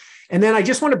function. And then I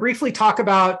just want to briefly talk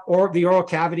about the oral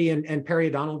cavity and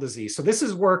periodontal disease. So this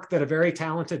is work that a very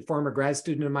talented former grad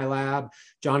student in my lab,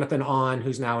 Jonathan Ahn,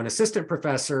 who's now an assistant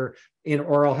professor in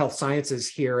oral health sciences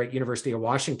here at University of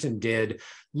Washington, did,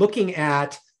 looking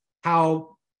at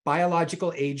how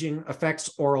biological aging affects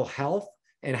oral health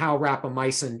and how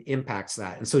rapamycin impacts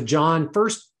that. And so John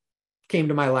first came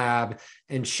to my lab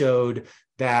and showed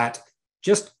that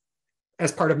just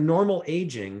as part of normal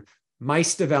aging,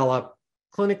 mice develop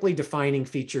clinically defining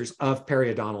features of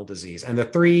periodontal disease. And the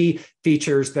three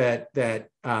features that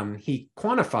he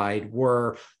quantified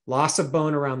were loss of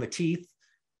bone around the teeth,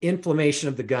 inflammation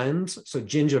of the gums, so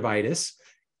gingivitis,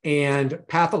 and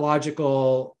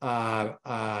pathological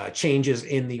changes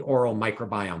in the oral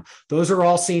microbiome. Those are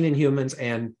all seen in humans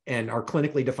and are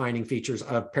clinically defining features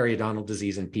of periodontal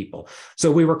disease in people.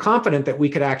 So we were confident that we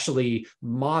could actually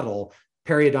model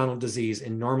periodontal disease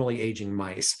in normally aging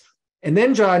mice. And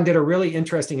then John did a really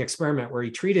interesting experiment where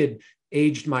he treated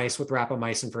aged mice with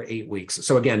rapamycin for 8 weeks.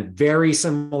 So again, very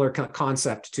similar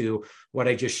concept to what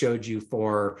I just showed you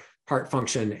for heart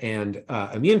function and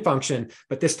immune function,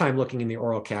 but this time looking in the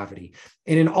oral cavity.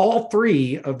 And in all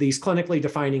three of these clinically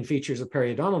defining features of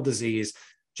periodontal disease,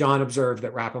 John observed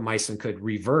that rapamycin could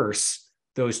reverse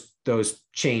those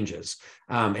changes.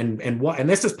 And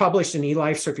this is published in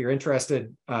eLife, so if you're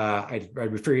interested, I'd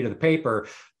refer you to the paper.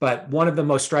 But one of the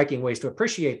most striking ways to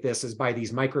appreciate this is by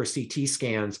these micro CT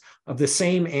scans of the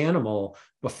same animal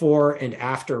before and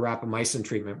after rapamycin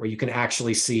treatment, where you can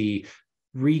actually see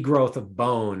regrowth of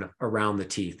bone around the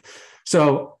teeth.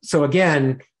 So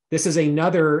again, this is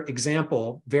another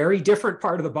example, very different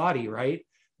part of the body, right?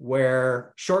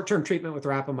 Where short-term treatment with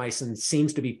rapamycin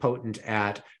seems to be potent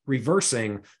at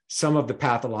reversing some of the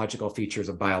pathological features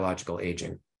of biological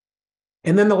aging.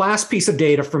 And then the last piece of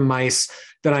data from mice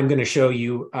that I'm going to show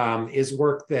you is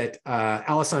work that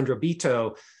Alessandro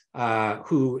Bito,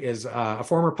 who is a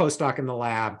former postdoc in the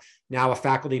lab, now a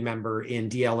faculty member in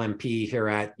DLMP here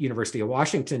at University of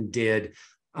Washington, did.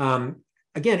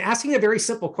 Again, asking a very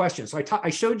simple question. So I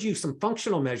showed you some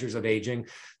functional measures of aging.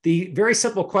 The very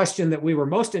simple question that we were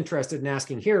most interested in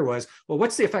asking here was, well,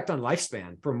 what's the effect on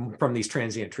lifespan from these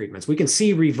transient treatments? We can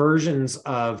see reversions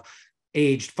of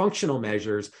aged functional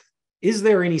measures. Is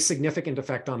there any significant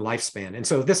effect on lifespan? And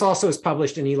so this also is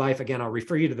published in eLife. Again, I'll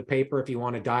refer you to the paper if you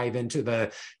want to dive into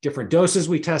the different doses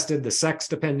we tested, the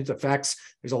sex-dependent effects.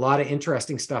 There's a lot of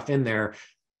interesting stuff in there.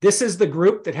 This is the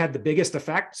group that had the biggest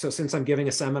effect. So since I'm giving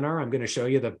a seminar, I'm going to show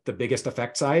you the biggest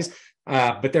effect size.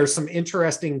 But there's some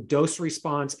interesting dose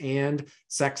response and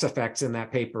sex effects in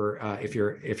that paper if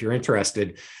you're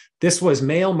interested. This was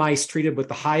male mice treated with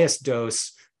the highest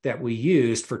dose that we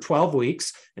used for 12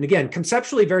 weeks. And again,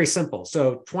 conceptually very simple.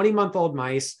 So 20-month-old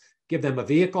mice, give them a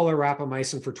vehicle or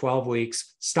rapamycin for 12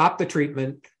 weeks, stop the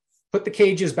treatment, put the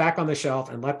cages back on the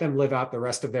shelf, and let them live out the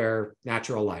rest of their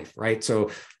natural life, right? So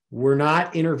we're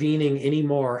not intervening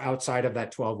anymore outside of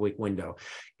that 12-week window.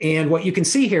 And what you can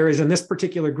see here is in this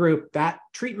particular group, that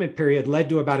treatment period led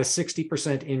to about a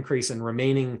 60% increase in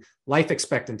remaining life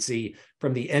expectancy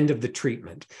from the end of the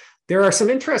treatment. There are some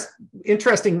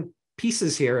interesting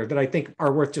pieces here that I think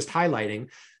are worth just highlighting.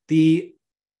 The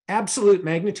absolute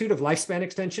magnitude of lifespan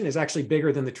extension is actually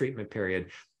bigger than the treatment period.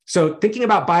 So thinking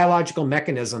about biological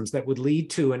mechanisms that would lead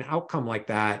to an outcome like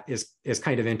that is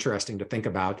kind of interesting to think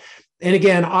about. And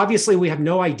again, obviously, we have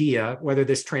no idea whether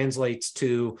this translates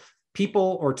to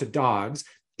people or to dogs.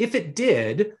 If it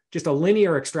did, just a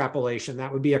linear extrapolation,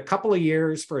 that would be a couple of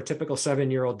years for a typical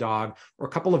 7-year-old dog or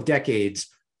a couple of decades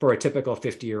for a typical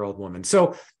 50-year-old woman.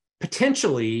 So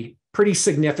potentially pretty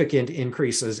significant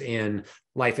increases in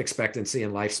life expectancy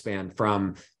and lifespan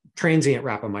from transient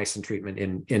rapamycin treatment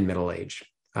in middle age.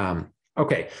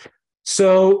 Okay,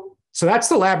 so that's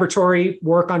the laboratory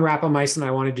work on rapamycin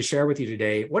I wanted to share with you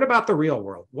today. What about the real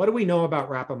world? What do we know about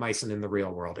rapamycin in the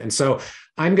real world? And so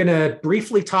I'm going to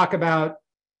briefly talk about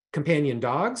companion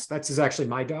dogs. That's actually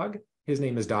my dog. His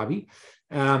name is Dobby.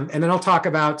 And then I'll talk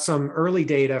about some early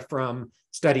data from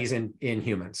studies in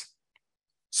humans.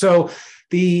 So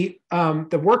the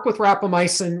work with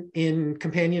rapamycin in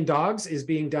companion dogs is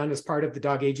being done as part of the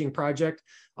Dog Aging Project,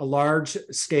 a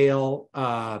large-scale,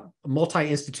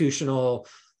 multi-institutional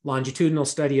longitudinal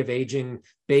study of aging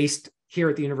based here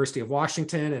at the University of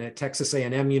Washington and at Texas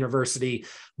A&M University.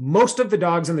 Most of the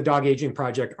dogs in the Dog Aging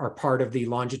Project are part of the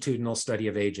longitudinal study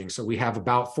of aging. So we have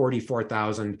about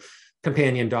 44,000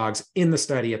 companion dogs in the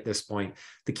study at this point.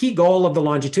 The key goal of the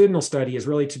longitudinal study is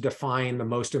really to define the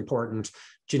most important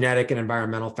genetic and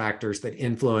environmental factors that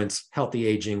influence healthy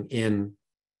aging in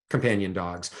companion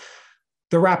dogs.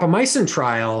 The rapamycin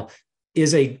trial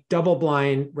is a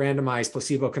double-blind, randomized,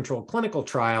 placebo-controlled clinical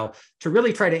trial to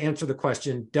really try to answer the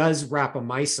question, does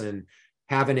rapamycin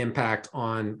have an impact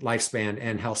on lifespan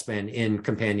and health span in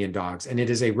companion dogs? And it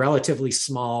is a relatively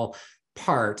small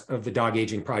part of the Dog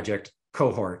Aging Project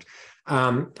cohort.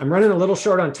 I'm running a little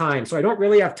short on time, so I don't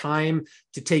really have time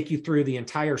to take you through the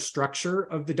entire structure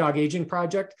of the Dog Aging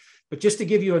Project. But just to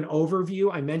give you an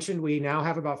overview, I mentioned we now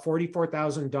have about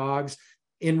 44,000 dogs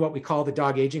in what we call the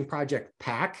Dog Aging Project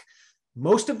pack.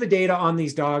 Most of the data on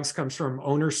these dogs comes from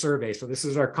owner survey. So this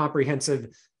is our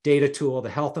comprehensive data tool, the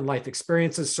Health and Life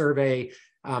Experiences Survey.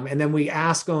 And then we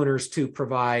ask owners to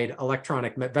provide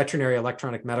veterinary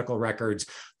electronic medical records.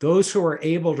 Those who are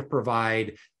able to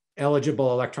provide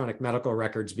eligible electronic medical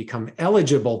records become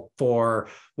eligible for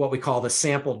what we call the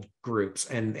sampled groups.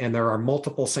 And there are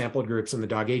multiple sampled groups in the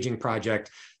Dog Aging Project.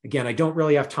 Again, I don't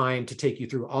really have time to take you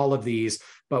through all of these,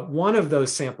 but one of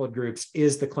those sampled groups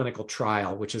is the clinical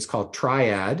trial, which is called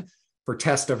Triad, for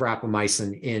test of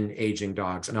rapamycin in aging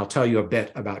dogs. And I'll tell you a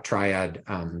bit about Triad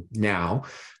now.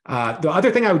 The other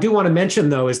thing I do want to mention,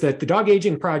 though, is that the Dog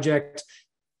Aging Project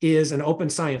is an open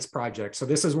science project. So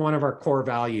this is one of our core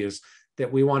values,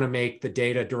 that we want to make the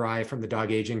data derived from the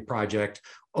Dog Aging Project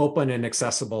open and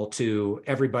accessible to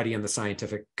everybody in the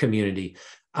scientific community.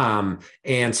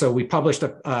 And so we published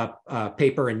a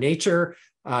paper in Nature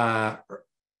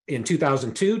in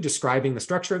 2002 describing the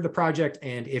structure of the project.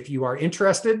 And if you are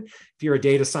interested, if you're a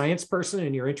data science person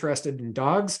and you're interested in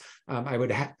dogs, I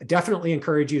would definitely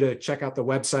encourage you to check out the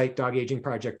website,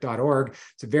 dogagingproject.org.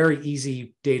 It's a very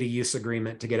easy data use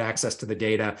agreement to get access to the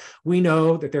data. We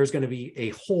know that there's going to be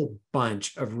a whole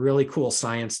bunch of really cool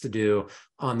science to do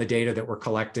on the data that we're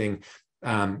collecting.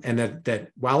 And that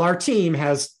while our team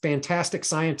has fantastic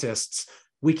scientists,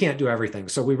 we can't do everything.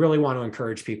 So we really want to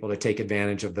encourage people to take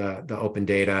advantage of the open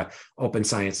data, open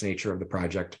science nature of the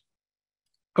project.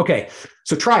 Okay,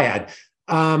 so Triad.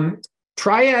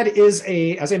 Triad is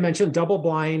as I mentioned,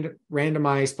 double-blind,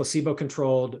 randomized,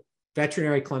 placebo-controlled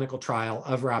veterinary clinical trial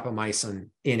of rapamycin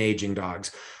in aging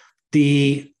dogs.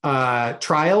 The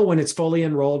trial, when it's fully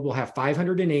enrolled, will have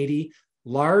 580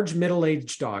 large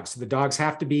middle-aged dogs. So the dogs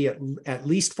have to be at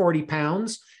least 40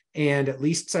 pounds and at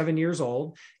least 7 years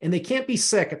old, and they can't be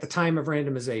sick at the time of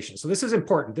randomization. So this is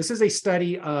important. This is a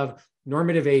study of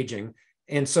normative aging.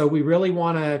 And so we really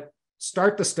want to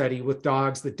start the study with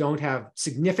dogs that don't have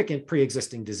significant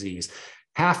pre-existing disease.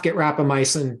 Half get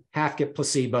rapamycin, half get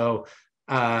placebo.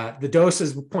 The dose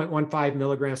is 0.15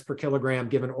 milligrams per kilogram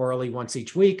given orally once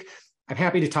each week. I'm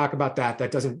happy to talk about that.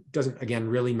 That doesn't again,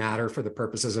 really matter for the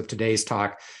purposes of today's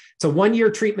talk. It's a 1-year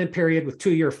treatment period with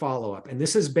 2-year follow-up. And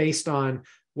this is based on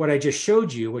what I just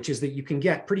showed you, which is that you can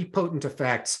get pretty potent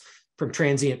effects from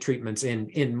transient treatments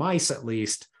in mice, at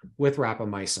least, with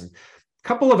rapamycin. A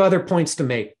couple of other points to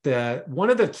make. One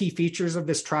of the key features of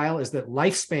this trial is that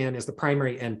lifespan is the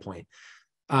primary endpoint.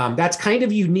 That's kind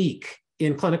of unique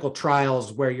in clinical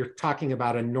trials where you're talking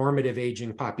about a normative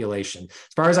aging population.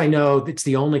 As far as I know, it's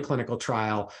the only clinical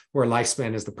trial where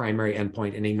lifespan is the primary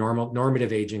endpoint in a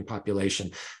normative aging population.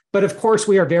 But of course,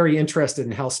 we are very interested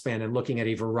in health span and looking at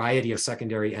a variety of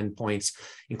secondary endpoints,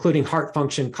 including heart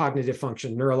function, cognitive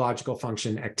function, neurological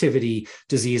function, activity,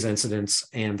 disease incidence,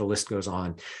 and the list goes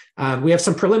on. We have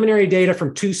some preliminary data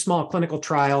from 2 small clinical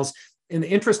trials. in the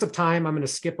interest of time, I'm going to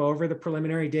skip over the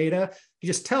preliminary data.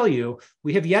 Just tell you,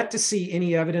 we have yet to see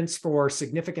any evidence for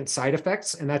significant side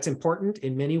effects, and that's important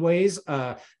in many ways.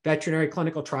 Veterinary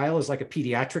clinical trial is like a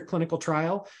pediatric clinical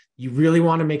trial. You really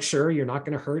want to make sure you're not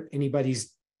going to hurt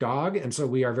anybody's dog, and so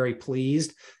we are very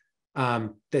pleased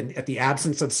that at the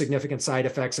absence of significant side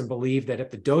effects, and believe that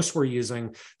at the dose we're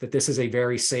using, that this is a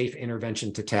very safe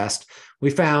intervention to test. We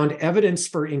found evidence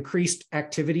for increased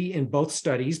activity in both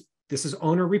studies. This is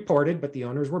owner reported, but the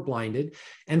owners were blinded,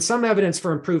 and some evidence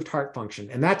for improved heart function.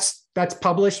 And that's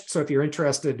published. So if you're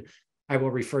interested, I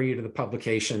will refer you to the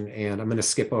publication, and I'm going to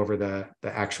skip over the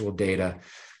actual data.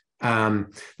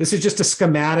 This is just a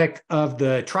schematic of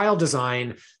the trial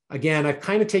design. Again, I've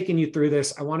kind of taken you through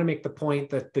this. I want to make the point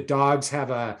that the dogs have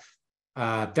a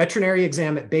veterinary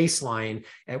exam at baseline,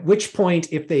 at which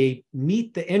point, if they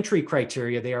meet the entry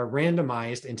criteria, they are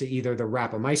randomized into either the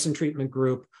rapamycin treatment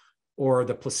group or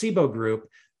the placebo group.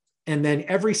 And then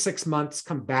every 6 months,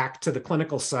 come back to the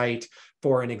clinical site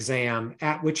for an exam,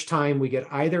 at which time we get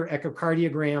either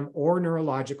echocardiogram or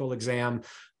neurological exam.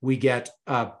 We get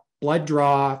a blood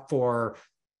draw for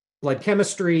blood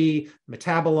chemistry,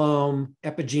 metabolome,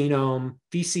 epigenome,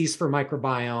 feces for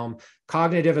microbiome,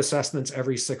 cognitive assessments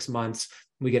every 6 months.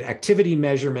 We get activity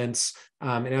measurements.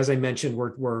 And as I mentioned,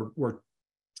 we're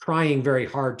trying very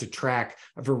hard to track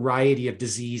a variety of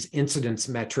disease incidence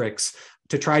metrics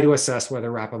to try to assess whether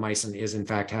rapamycin is in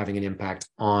fact having an impact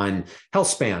on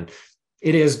healthspan.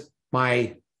 It is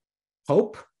my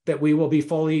hope that we will be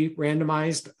fully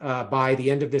randomized by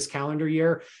the end of this calendar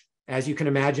year. As you can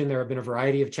imagine, there have been a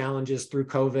variety of challenges through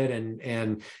COVID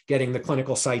and getting the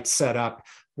clinical sites set up.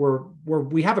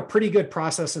 We have a pretty good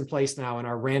process in place now and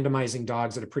are randomizing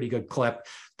dogs at a pretty good clip.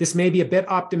 This may be a bit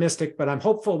optimistic, but I'm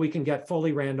hopeful we can get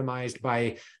fully randomized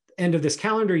by the end of this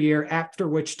calendar year, after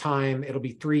which time it'll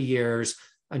be 3 years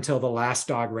until the last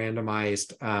dog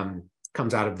randomized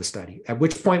comes out of the study, at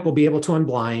which point we'll be able to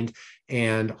unblind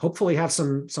and hopefully have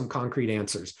some concrete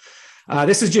answers.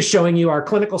 This is just showing you our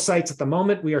clinical sites at the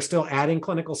moment. We are still adding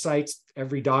clinical sites.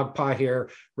 Every dog paw here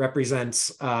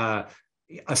represents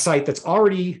a site that's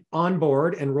already on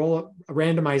board and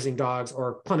randomizing dogs,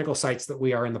 or clinical sites that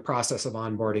we are in the process of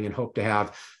onboarding and hope to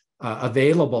have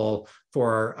available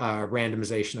for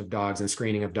randomization of dogs and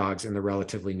screening of dogs in the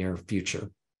relatively near future.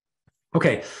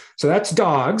 Okay, so that's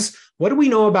dogs. What do we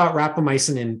know about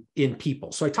rapamycin in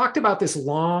people? So I talked about this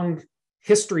long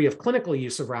history of clinical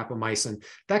use of rapamycin.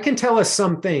 That can tell us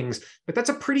some things, but that's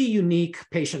a pretty unique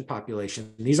patient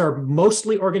population. These are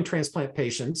mostly organ transplant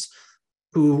patients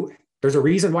who, there's a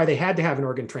reason why they had to have an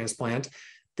organ transplant.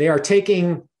 They are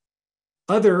taking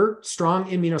other strong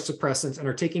immunosuppressants and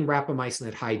are taking rapamycin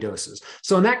at high doses.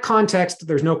 So in that context,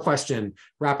 there's no question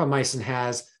rapamycin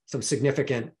has some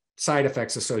significant side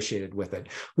effects associated with it.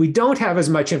 We don't have as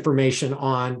much information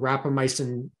on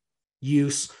rapamycin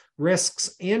use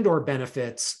risks and or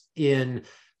benefits in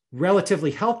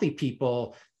relatively healthy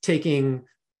people taking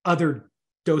other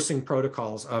dosing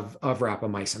protocols of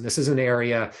rapamycin. This is an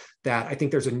area that I think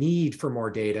there's a need for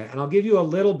more data, and I'll give you a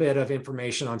little bit of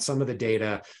information on some of the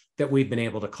data that we've been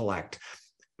able to collect.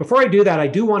 Before I do that, I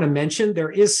do want to mention there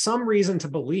is some reason to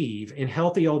believe in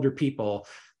healthy older people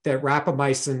that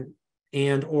rapamycin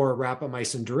and or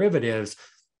rapamycin derivatives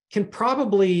can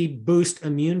probably boost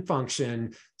immune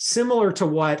function, similar to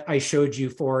what I showed you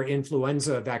for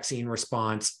influenza vaccine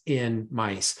response in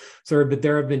mice. So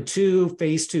there have been 2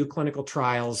 phase 2 clinical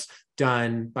trials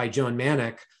done by Joan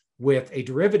Manick with a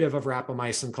derivative of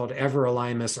rapamycin called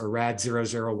everolimus, or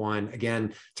RAD001.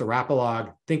 Again, it's a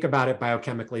rapalog. Think about it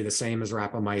biochemically the same as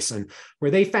rapamycin,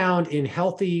 where they found in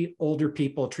healthy older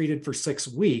people treated for 6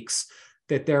 weeks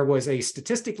that there was a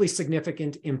statistically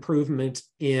significant improvement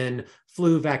in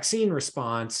flu vaccine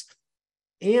response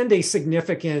and a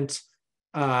significantly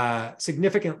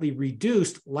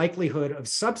reduced likelihood of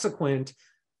subsequent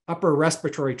upper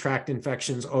respiratory tract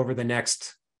infections over the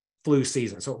next flu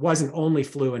season. So it wasn't only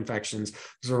flu infections,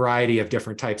 there's a variety of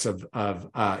different types of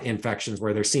infections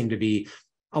where there seemed to be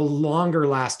a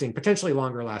potentially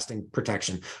longer lasting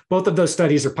protection. Both of those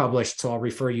studies are published, so I'll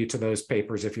refer you to those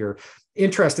papers if you're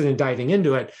interested in diving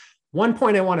into it. One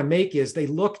point I want to make is they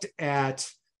looked at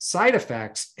side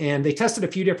effects and they tested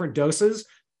a few different doses.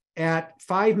 At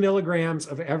 5 milligrams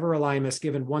of everolimus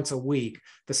given once a week,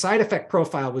 the side effect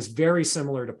profile was very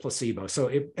similar to placebo.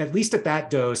 So at least at that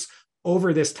dose,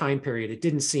 over this time period, it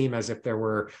didn't seem as if there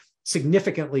were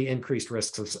significantly increased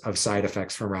risks of side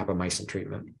effects from rapamycin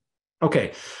treatment.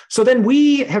 Okay, so then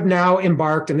we have now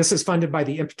embarked, and this is funded by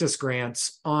the Impetus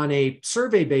grants, on a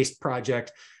survey-based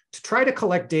project to try to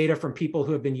collect data from people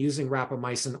who have been using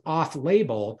rapamycin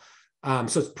off-label.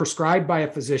 So it's prescribed by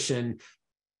a physician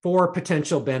for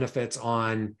potential benefits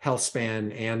on health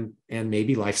span and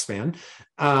maybe lifespan.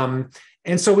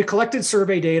 And so we collected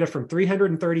survey data from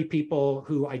 330 people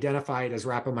who identified as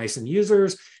rapamycin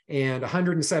users and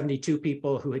 172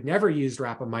 people who had never used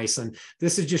rapamycin.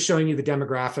 This is just showing you the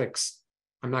demographics.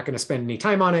 I'm not going to spend any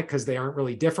time on it because they aren't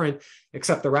really different,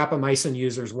 except the rapamycin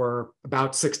users were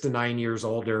about 6 to 9 years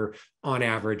older on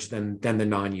average than the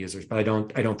non-users, but I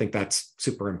don't think that's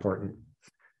super important.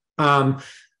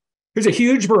 There's a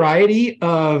huge variety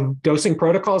of dosing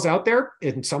protocols out there.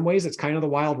 In some ways, it's kind of the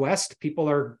Wild West. People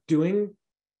are doing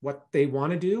what they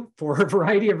want to do for a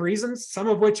variety of reasons, some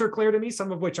of which are clear to me,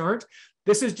 some of which aren't.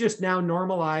 This is just now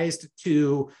normalized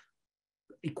to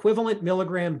equivalent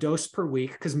milligram dose per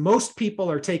week, because most people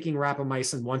are taking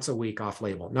rapamycin once a week off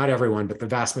label. Not everyone, but the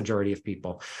vast majority of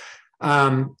people.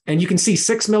 And you can see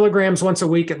 6 milligrams once a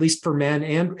week, at least for men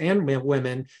and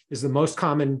women, is the most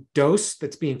common dose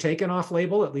that's being taken off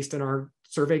label, at least in our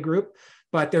survey group.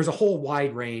 But there's a whole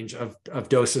wide range of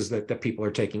doses that people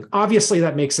are taking. Obviously,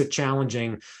 that makes it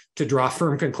challenging to draw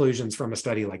firm conclusions from a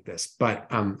study like this, but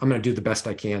I'm going to do the best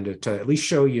I can to at least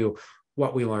show you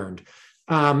what we learned.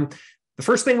 The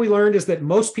first thing we learned is that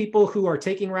most people who are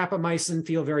taking rapamycin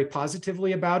feel very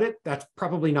positively about it. That's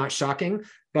probably not shocking,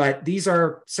 but these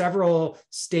are several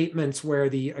statements where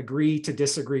the agree to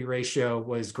disagree ratio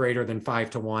was greater than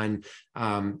 5 to 1.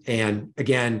 And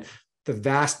again, the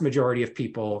vast majority of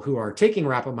people who are taking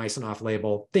rapamycin off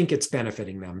label think it's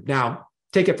benefiting them. Now,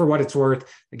 take it for what it's worth.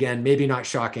 Again, maybe not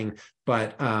shocking,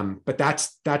 but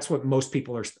that's what most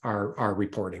people are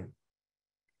reporting.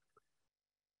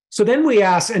 So then we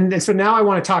asked, and so now I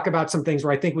want to talk about some things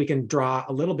where I think we can draw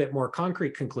a little bit more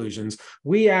concrete conclusions.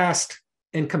 We asked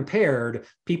and compared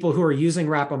people who are using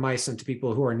rapamycin to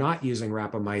people who are not using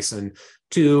rapamycin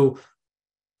to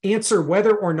answer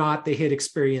whether or not they had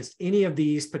experienced any of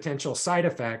these potential side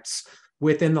effects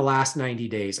within the last 90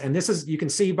 days. And this is, you can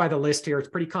see by the list here, it's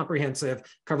pretty comprehensive,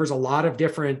 covers a lot of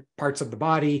different parts of the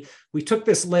body. We took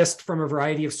this list from a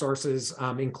variety of sources,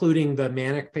 including the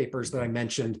Manic papers that I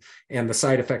mentioned and the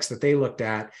side effects that they looked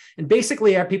at. And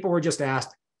basically, people were just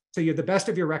asked, so you're the best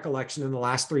of your recollection in the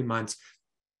last 3 months,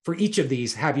 for each of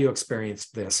these, have you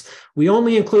experienced this? We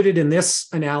only included in this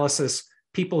analysis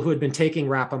people who had been taking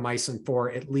rapamycin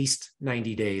for at least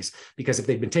 90 days, because if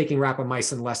they'd been taking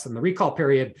rapamycin less than the recall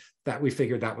period, that we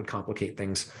figured that would complicate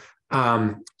things.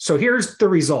 So here's the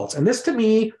results. And this to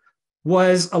me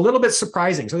was a little bit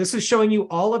surprising. So this is showing you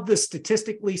all of the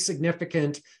statistically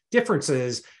significant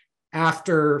differences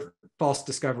after false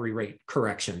discovery rate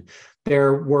correction.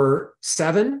 There were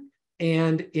 7,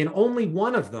 and in only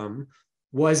one of them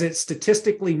was it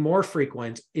statistically more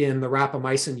frequent in the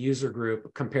rapamycin user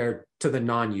group compared to the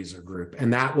non-user group.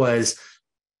 And that was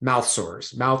mouth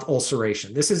sores, mouth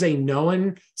ulceration. This is a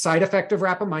known side effect of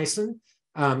rapamycin.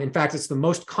 In fact, it's the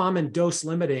most common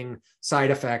dose-limiting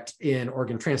side effect in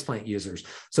organ transplant users.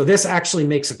 So this actually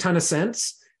makes a ton of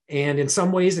sense. And in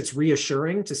some ways, it's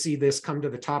reassuring to see this come to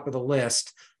the top of the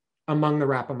list among the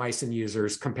rapamycin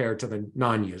users compared to the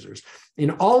non-users.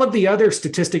 In all of the other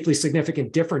statistically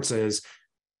significant differences,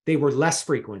 they were less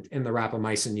frequent in the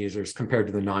rapamycin users compared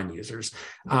to the non-users.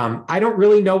 I don't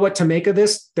really know what to make of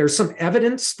this. There's some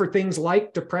evidence for things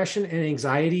like depression and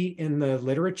anxiety in the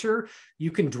literature.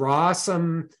 You can draw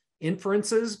some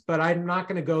inferences, but I'm not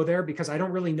going to go there because I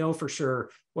don't really know for sure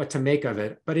what to make of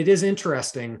it. But it is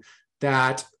interesting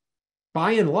that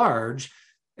by and large,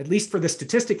 at least for the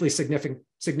statistically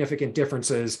significant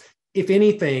differences, if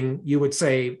anything, you would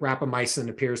say rapamycin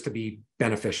appears to be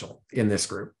beneficial in this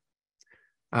group.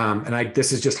 And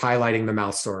this is just highlighting the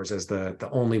mouth sores as the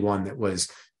only one that was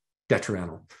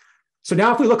detrimental. So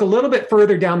now if we look a little bit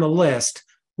further down the list,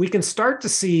 we can start to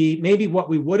see maybe what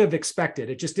we would have expected.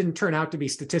 It just didn't turn out to be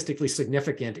statistically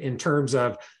significant in terms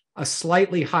of a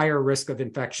slightly higher risk of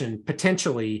infection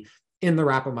potentially in the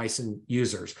rapamycin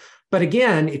users. But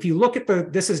again, if you look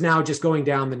at this is now just going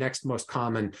down the next most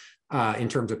common in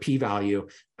terms of p-value.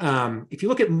 If you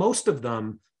look at most of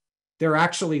them, they're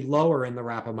actually lower in the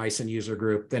rapamycin user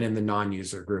group than in the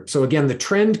non-user group. So again, the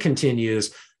trend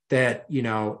continues that,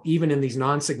 even in these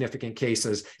non-significant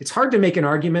cases, it's hard to make an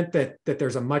argument that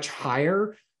there's a much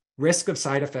higher risk of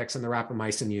side effects in the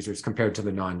rapamycin users compared to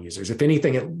the non-users. If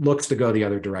anything, it looks to go the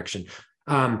other direction.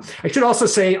 I should also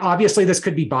say, obviously, this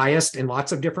could be biased in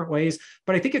lots of different ways,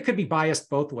 but I think it could be biased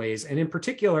both ways. And in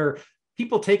particular,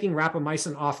 people taking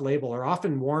rapamycin off label are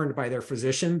often warned by their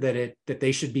physician that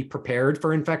they should be prepared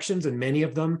for infections, and many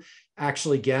of them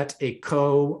actually get a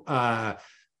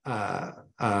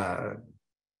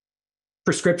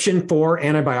prescription for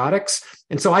antibiotics.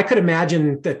 And so I could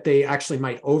imagine that they actually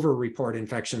might over-report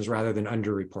infections rather than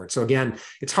under-report. So again,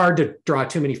 it's hard to draw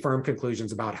too many firm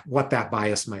conclusions about what that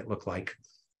bias might look like.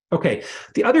 Okay,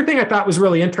 the other thing I thought was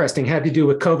really interesting had to do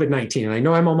with COVID-19. And I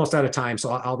know I'm almost out of time, so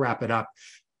I'll wrap it up.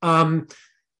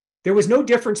 There was no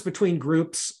difference between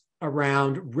groups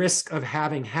around risk of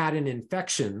having had an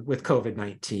infection with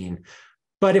COVID-19.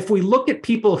 But if we look at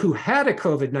people who had a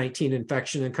COVID-19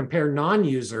 infection and compare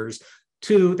non-users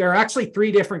to, there are actually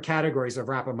 3 different categories of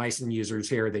rapamycin users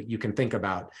here that you can think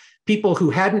about. People who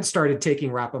hadn't started taking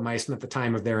rapamycin at the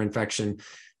time of their infection,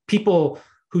 people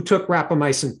who took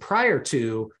rapamycin prior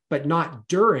to, but not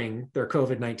during their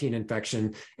COVID-19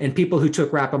 infection, and people who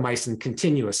took rapamycin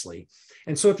continuously.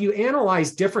 And so if you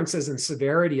analyze differences in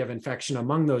severity of infection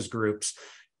among those groups,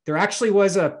 there actually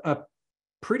was a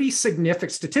pretty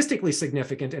significant, statistically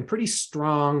significant and pretty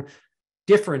strong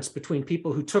difference between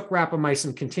people who took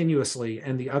rapamycin continuously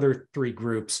and the other 3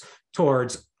 groups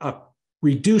towards a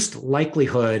reduced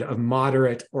likelihood of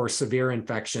moderate or severe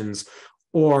infections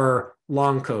or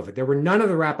long COVID. There were none of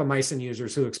the rapamycin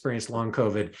users who experienced long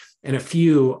COVID and a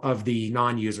few of the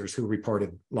non-users who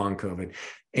reported long COVID.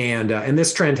 And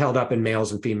this trend held up in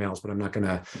males and females, but I'm not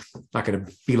gonna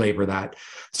belabor that.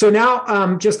 So now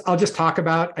I'll just talk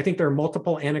about, I think there are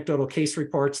multiple anecdotal case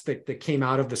reports that came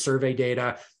out of the survey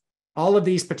data. All of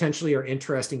these potentially are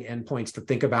interesting endpoints to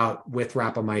think about with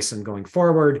rapamycin going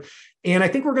forward. And I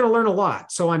think we're going to learn a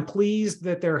lot. So I'm pleased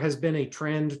that there has been a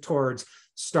trend towards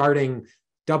starting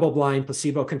double-blind,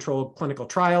 placebo-controlled clinical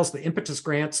trials. The Impetus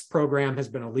Grants program has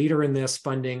been a leader in this,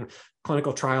 funding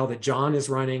clinical trial that John is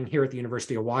running here at the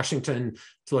University of Washington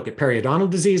to look at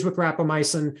periodontal disease with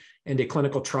rapamycin, and a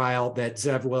clinical trial that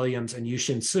Zev Williams and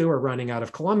Yushin Su are running out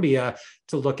of Columbia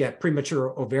to look at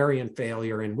premature ovarian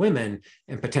failure in women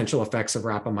and potential effects of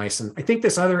rapamycin. I think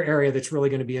this other area that's really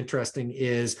going to be interesting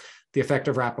is the effect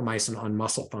of rapamycin on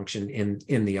muscle function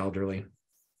in the elderly.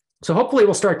 So hopefully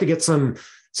we'll start to get some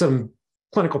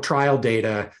clinical trial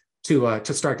data to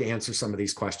start to answer some of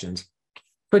these questions.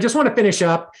 But I just want to finish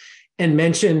up and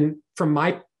mention, from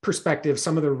my perspective,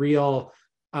 some of the real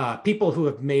people who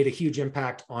have made a huge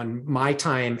impact on my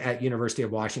time at University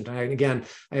of Washington. And again,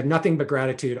 I have nothing but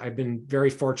gratitude. I've been very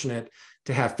fortunate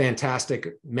to have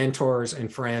fantastic mentors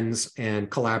and friends and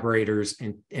collaborators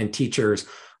and teachers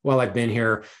while I've been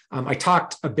here. I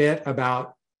talked a bit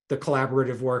about the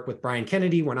collaborative work with Brian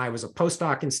Kennedy when I was a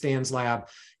postdoc in Stan's lab,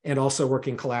 and also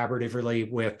working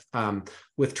collaboratively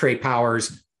with Trey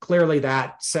Powers. Clearly,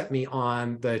 that set me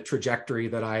on the trajectory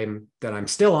that I'm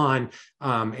still on,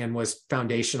 and was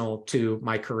foundational to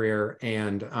my career.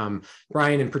 And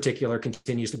Brian, in particular,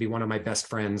 continues to be one of my best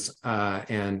friends,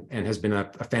 and has been a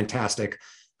fantastic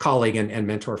colleague and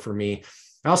mentor for me.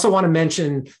 I also want to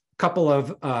mention a couple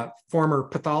of former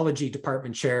pathology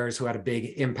department chairs who had a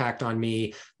big impact on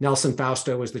me. Nelson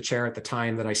Fausto was the chair at the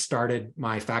time that I started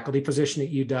my faculty position at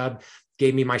UW,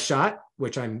 gave me my shot,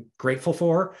 which I'm grateful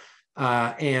for.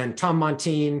 And Tom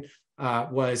Montine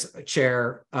was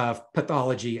chair of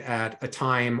pathology at a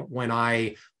time when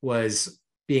I was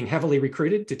being heavily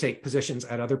recruited to take positions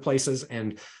at other places.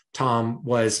 And Tom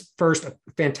was first a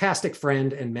fantastic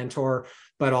friend and mentor,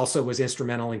 but also was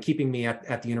instrumental in keeping me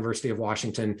at the University of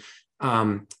Washington.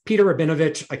 Peter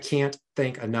Rabinovich, I can't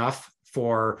thank enough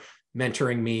for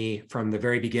mentoring me from the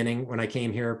very beginning. When I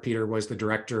came here, Peter was the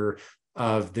director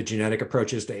of the Genetic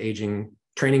Approaches to Aging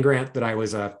training grant that I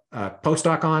was a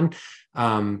postdoc on,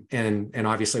 and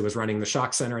obviously was running the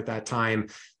Shock Center at that time,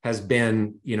 has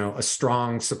been, a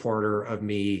strong supporter of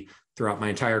me throughout my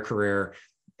entire career.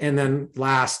 And then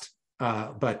last,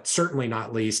 but certainly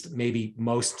not least, maybe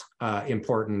most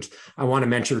important, I want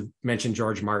to mention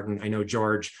George Martin. I know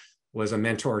George was a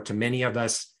mentor to many of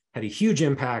us, had a huge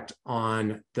impact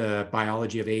on the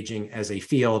biology of aging as a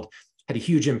field, had a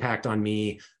huge impact on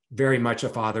me, very much a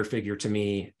father figure to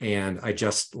me. And I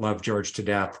just love George to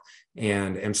death,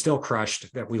 and am still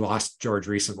crushed that we lost George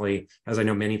recently, as I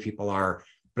know many people are.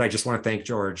 But I just want to thank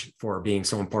George for being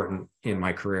so important in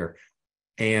my career.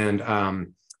 And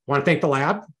want to thank the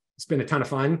lab. It's been a ton of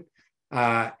fun.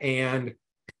 And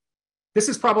this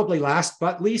is probably last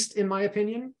but least, in my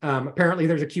opinion. Apparently,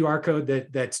 there's a QR code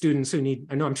that students who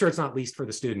need, I'm sure it's not least for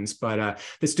the students, but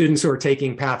the students who are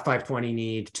taking Path 520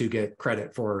 need to get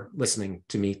credit for listening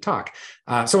to me talk.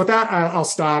 So with that, I'll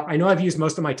stop. I know I've used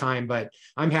most of my time, but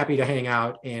I'm happy to hang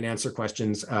out and answer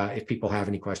questions if people have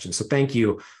any questions. So thank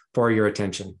you for your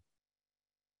attention.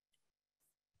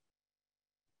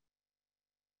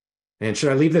 And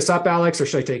should I leave this up, Alex, or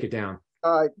should I take it down?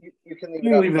 You can leave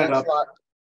it up. Leave that up.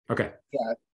 Okay.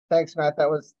 Yeah. Thanks, Matt. That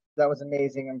was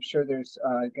amazing. I'm sure there's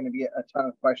going to be a ton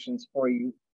of questions for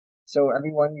you. So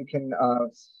everyone, you can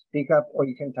speak up or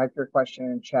you can type your question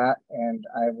in chat and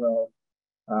I will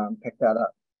pick that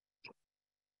up.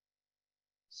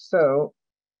 So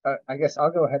I guess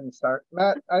I'll go ahead and start.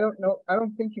 Matt, I don't know, I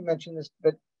don't think you mentioned this,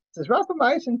 but does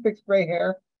rapamycin fix gray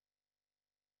hair?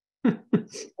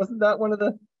 Wasn't that one of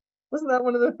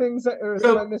the things that, or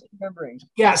am I misremembering?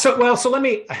 Yeah, so let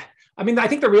me, I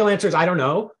think the real answer is I don't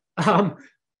know. So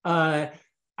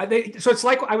it's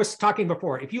like I was talking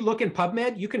before. If you look in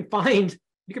PubMed, you can find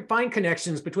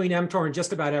connections between mTOR and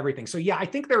just about everything. So yeah, I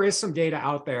think there is some data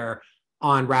out there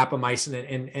on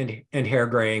rapamycin and hair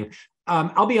graying.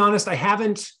 I'll be honest, I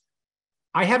haven't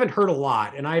heard a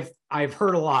lot, and I've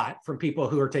heard a lot from people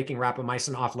who are taking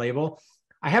rapamycin off label.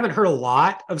 I haven't heard a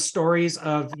lot of stories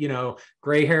of,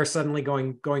 gray hair suddenly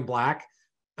going black.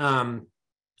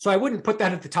 So I wouldn't put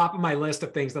that at the top of my list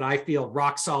of things that I feel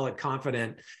rock solid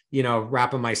confident,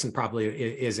 rapamycin probably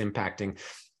is impacting.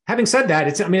 Having said that,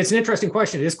 it's an interesting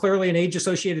question. It is clearly an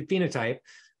age-associated phenotype.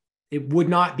 It would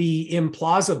not be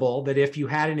implausible that if you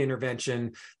had an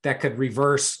intervention that could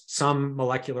reverse some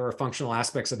molecular or functional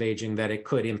aspects of aging, that it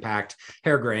could impact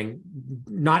hair graying,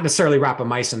 not necessarily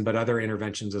rapamycin, but other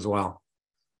interventions as well.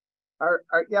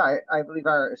 I believe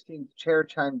our esteemed chair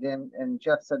chimed in, and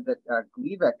Jeff said that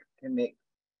Gleevec can make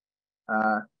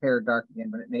hair dark again,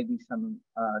 but it may be some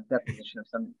deposition of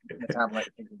some metabolite.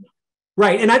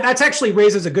 Right, and that's actually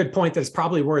raises a good point that's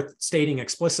probably worth stating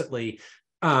explicitly.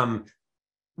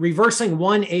 Reversing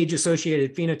one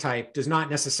age-associated phenotype does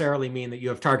not necessarily mean that you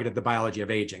have targeted the biology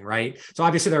of aging, right? So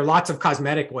obviously there are lots of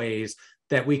cosmetic ways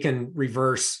that we can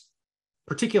reverse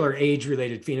particular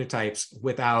age-related phenotypes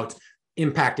without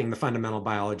impacting the fundamental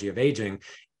biology of aging.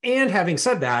 And having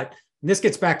said that, and this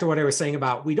gets back to what I was saying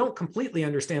about we don't completely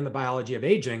understand the biology of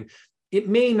aging. It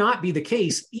may not be the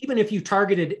case, even if you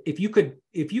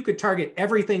could target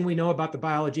everything we know about the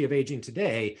biology of aging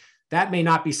today, that may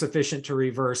not be sufficient to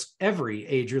reverse every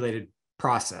age-related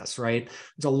process, right?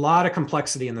 There's a lot of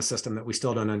complexity in the system that we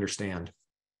still don't understand.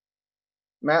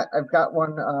 Matt, I've got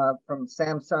one from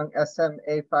Samsung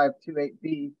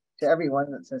SMA528B to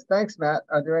everyone that says, thanks, Matt.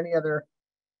 Are there any other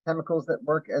chemicals that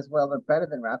work as well or better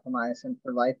than rapamycin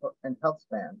for life and health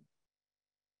span?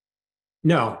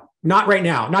 No, not right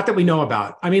now. Not that we know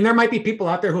about. There might be people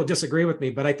out there who will disagree with me,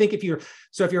 but I think if you're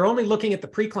only looking at the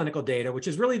preclinical data, which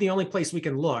is really the only place we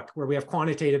can look where we have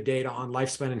quantitative data on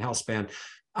lifespan and health span,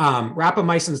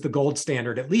 rapamycin is the gold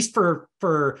standard, at least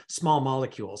for small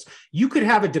molecules. You could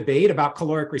have a debate about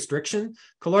caloric restriction.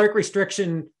 Caloric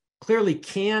restriction clearly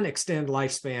can extend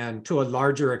lifespan to a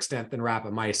larger extent than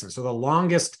rapamycin. So the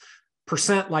longest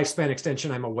percent lifespan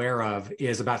extension I'm aware of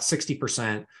is about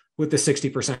 60%, with the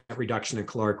 60% reduction in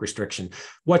caloric restriction.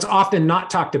 What's often not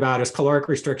talked about is caloric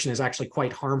restriction is actually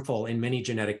quite harmful in many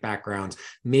genetic backgrounds,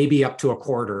 maybe up to a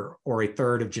quarter or a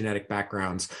third of genetic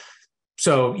backgrounds.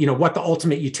 So, what the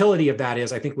ultimate utility of that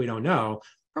is, I think we don't know.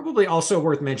 Probably also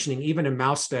worth mentioning, even in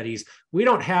mouse studies, we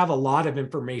don't have a lot of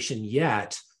information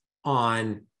yet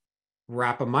on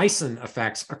rapamycin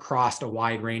effects across a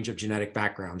wide range of genetic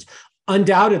backgrounds.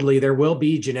 Undoubtedly, there will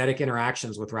be genetic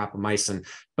interactions with rapamycin,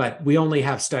 but we only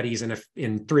have studies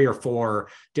in 3 or 4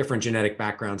 different genetic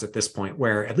backgrounds at this point,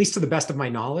 where, at least to the best of my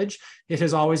knowledge, it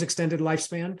has always extended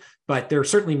lifespan, but there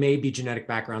certainly may be genetic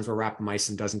backgrounds where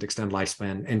rapamycin doesn't extend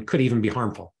lifespan and could even be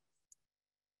harmful.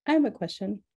 I have a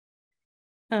question.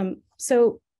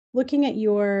 So looking at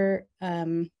the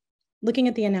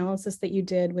analysis that you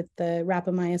did with the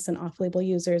rapamycin off-label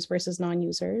users versus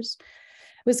non-users, I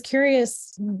was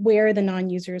curious where the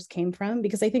non-users came from,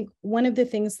 because I think one of the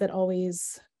things that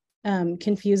always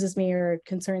confuses me or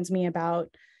concerns me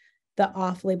about the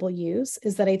off-label use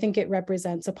is that I think it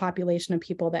represents a population of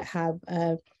people that have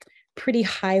a pretty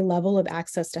high level of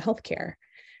access to healthcare,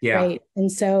 right?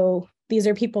 And so these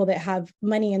are people that have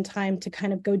money and time to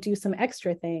kind of go do some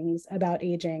extra things about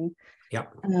aging.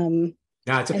 Yep.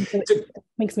 It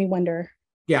makes me wonder.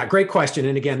 Yeah, great question.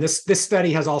 And again, this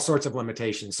study has all sorts of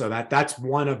limitations. So that's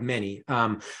one of many.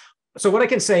 So what I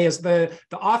can say is the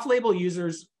off-label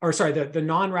users, the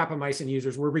non-rapamycin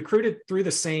users were recruited through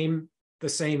the same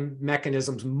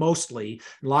mechanisms mostly.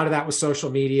 A lot of that was social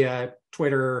media,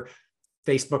 Twitter,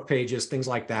 Facebook pages, things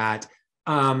like that.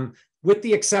 With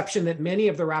the exception that many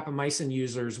of the rapamycin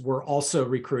users were also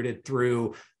recruited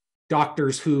through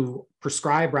doctors who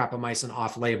prescribe rapamycin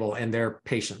off-label and their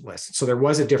patient lists. So there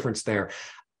was a difference there.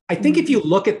 I think if you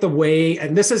look at the way,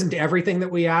 and this isn't everything that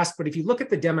we asked, but if you look at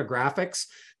the demographics,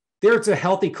 there's a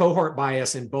healthy cohort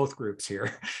bias in both groups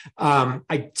here.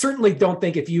 I certainly don't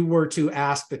think if you were to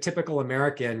ask the typical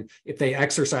American if they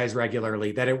exercise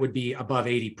regularly, that it would be above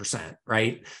 80%,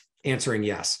 right? Answering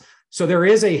yes. So there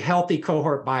is a healthy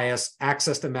cohort bias,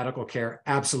 access to medical care,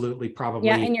 absolutely, probably.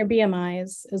 Yeah, and your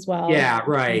BMIs as well. Yeah,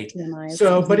 right. BMIs.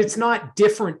 So, but it's not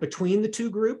different between the two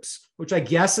groups, which I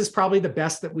guess is probably the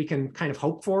best that we can kind of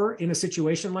hope for in a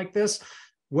situation like this.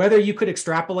 Whether you could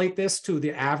extrapolate this to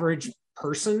the average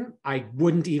person, I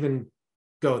wouldn't even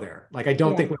go there. Like, I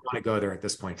don't think we want to go there at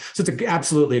this point. So it's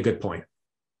absolutely a good point.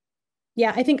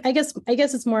 Yeah, I guess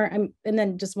it's more, and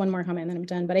then just one more comment and then I'm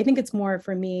done. But I think it's more,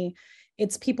 for me,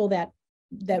 it's people that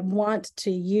want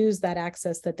to use that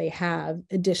access that they have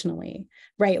additionally,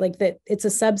 right? Like that it's a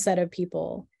subset of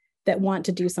people that want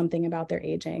to do something about their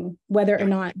aging, whether or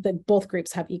not that both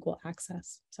groups have equal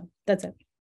access. So that's it.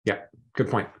 Yeah, good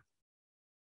point.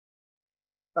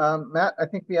 Matt, I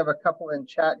think we have a couple in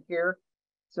chat here.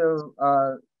 So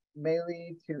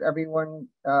mainly to everyone,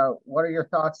 what are your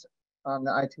thoughts on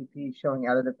the ITP showing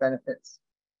additive benefits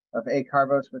of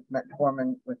acarbose with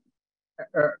metformin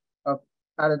of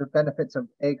additive benefits of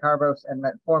acarbose and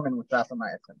metformin with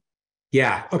rapamycin?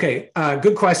 Yeah. Okay.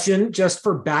 Good question. Just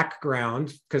for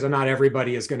background, because not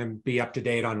everybody is going to be up to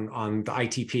date on the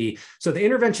ITP. So the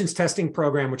interventions testing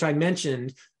program, which I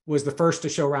mentioned, was the first to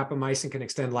show rapamycin can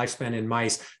extend lifespan in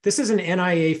mice. This is an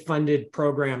NIA-funded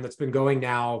program that's been going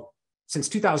now since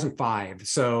 2005.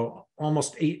 So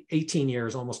almost 18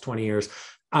 years, almost 20 years,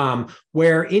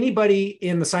 where anybody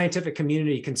in the scientific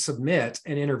community can submit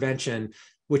an intervention,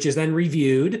 which is then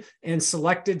reviewed and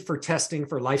selected for testing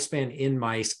for lifespan in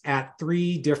mice at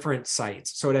 3 different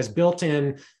sites. So it has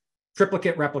built-in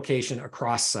triplicate replication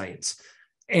across sites.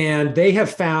 And they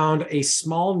have found a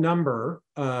small number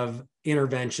of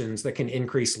interventions that can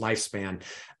increase lifespan.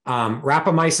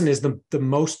 Rapamycin is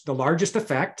the largest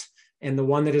effect and the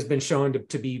one that has been shown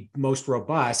to be most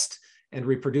robust and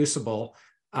reproducible.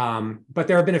 But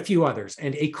there have been a few others,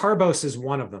 and acarbose is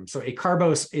one of them. So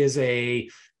acarbose is a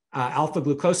alpha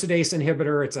glucosidase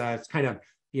inhibitor. It's a kind of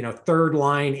third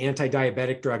line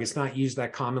anti-diabetic drug. It's not used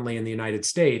that commonly in the United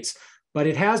States, but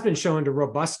it has been shown to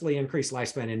robustly increase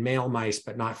lifespan in male mice,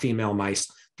 but not female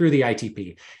mice through the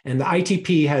ITP. And the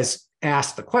ITP has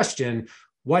asked the question,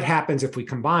 what happens if we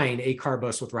combine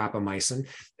acarbose with rapamycin?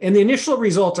 And the initial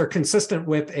results are consistent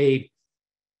with I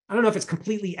don't know if it's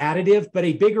completely additive, but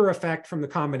a bigger effect from the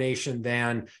combination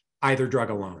than either drug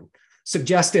alone,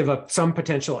 suggestive of some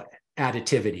potential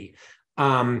additivity.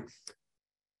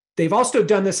 They've also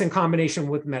done this in combination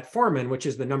with metformin, which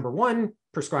is the #1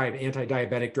 prescribed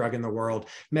anti-diabetic drug in the world.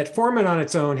 Metformin on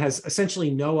its own has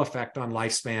essentially no effect on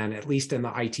lifespan, at least in the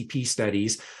ITP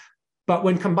studies. But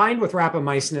when combined with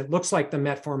rapamycin, it looks like the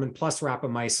metformin plus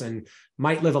rapamycin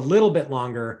might live a little bit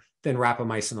longer than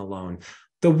rapamycin alone.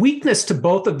 The weakness to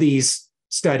both of these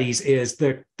studies is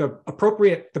the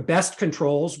best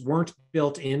controls weren't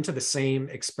built into the same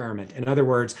experiment. In other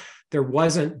words, there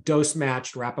wasn't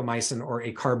dose-matched rapamycin or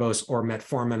acarbose or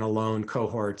metformin alone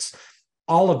cohorts.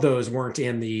 All of those weren't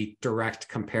in the direct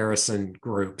comparison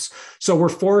groups. So we're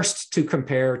forced to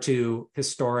compare to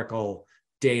historical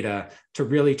data to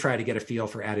really try to get a feel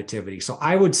for additivity. So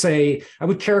I would say, I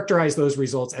would characterize those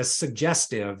results as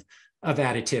suggestive of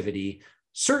additivity,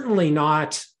 certainly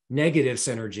not negative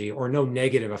synergy or no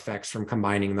negative effects from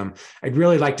combining them. I'd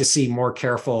really like to see more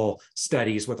careful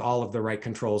studies with all of the right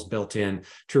controls built in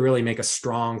to really make a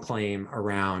strong claim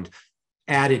around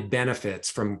added benefits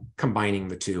from combining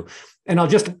the two. And I'll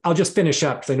just finish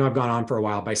up, because I know I've gone on for a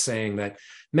while, by saying that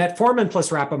metformin plus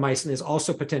rapamycin is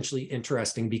also potentially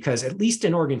interesting because, at least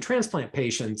in organ transplant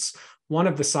patients, one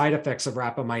of the side effects of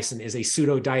rapamycin is a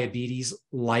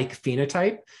pseudo-diabetes-like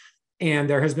phenotype. And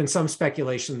there has been some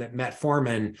speculation that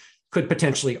metformin could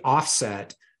potentially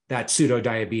offset that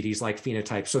pseudo-diabetes-like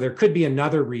phenotype. So there could be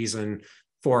another reason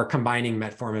for combining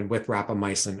metformin with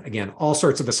rapamycin. Again, all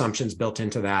sorts of assumptions built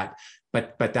into that,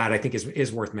 but that I think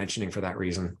is worth mentioning for that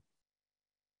reason.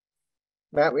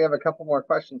 Matt, we have a couple more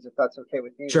questions, if that's okay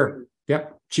with you. Sure.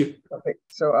 Yep. Shoot. Okay.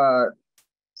 So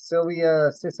Sylvia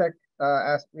Sisek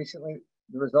asked recently,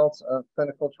 the results of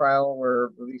clinical trial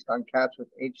were released on cats with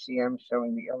HCM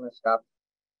showing the illness stopped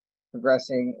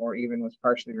progressing or even was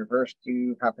partially reversed. Do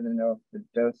you happen to know if the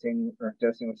dosing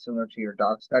was similar to your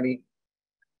dog study?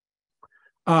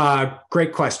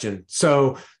 Great question.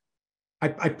 So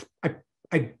I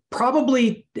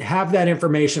probably have that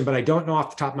information, but I don't know off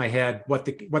the top of my head what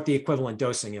the equivalent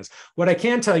dosing is. What I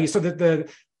can tell you, so that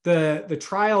the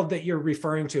trial that you're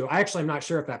referring to, I actually am not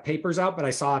sure if that paper's out, but I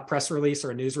saw a press release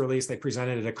or a news release they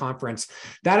presented at a conference.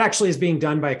 That actually is being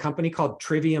done by a company called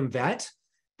Trivium Vet.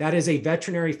 That is a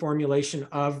veterinary formulation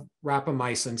of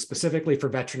rapamycin specifically for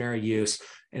veterinary use,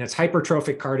 and it's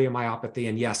hypertrophic cardiomyopathy.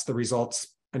 And yes, the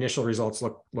initial results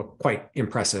look quite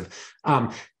impressive.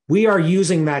 we are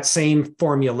using that same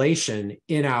formulation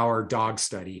in our dog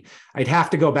study. I'd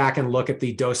have to go back and look at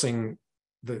the dosing,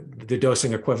 the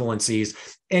dosing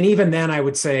equivalencies. And even then I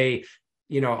would say,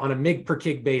 on a mg per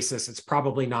kg basis, it's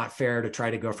probably not fair to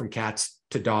try to go from cats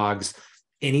to dogs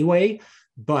anyway.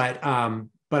 But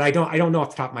I don't know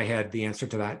off the top of my head the answer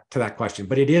to that question,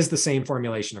 but it is the same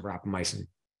formulation of rapamycin.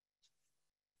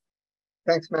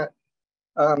 Thanks, Matt.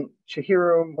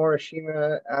 Chihiro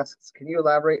Morishima asks, can you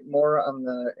elaborate more on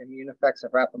the immune effects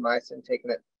of rapamycin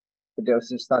taken at the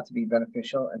doses thought to be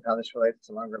beneficial and how this relates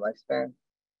to longer lifespan?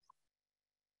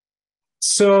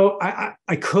 So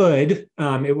I could.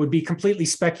 It would be completely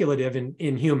speculative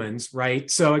in humans, right?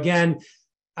 So again,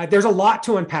 there's a lot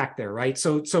to unpack there, right?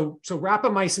 So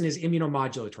rapamycin is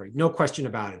immunomodulatory, no question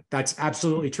about it. That's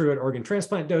absolutely true at organ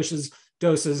transplant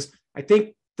doses. I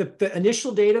think the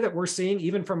initial data that we're seeing,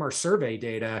 even from our survey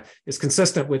data, is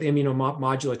consistent with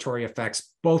immunomodulatory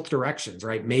effects both directions,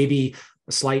 right? Maybe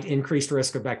a slight increased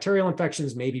risk of bacterial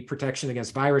infections, maybe protection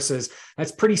against viruses.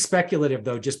 That's pretty speculative,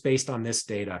 though, just based on this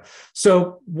data.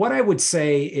 So what I would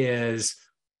say is,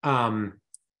 I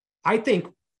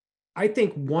think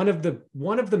one of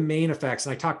the main effects,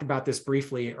 and I talked about this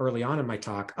briefly early on in my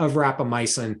talk, of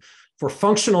rapamycin for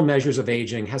functional measures of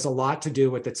aging has a lot to do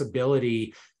with its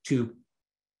ability to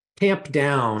tamp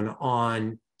down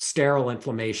on sterile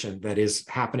inflammation that is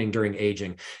happening during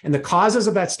aging. And the causes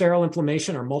of that sterile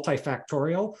inflammation are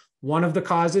multifactorial. One of the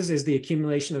causes is the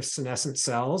accumulation of senescent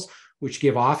cells, which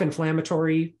give off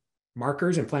inflammatory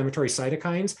markers, inflammatory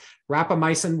cytokines.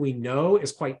 Rapamycin, we know,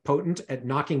 is quite potent at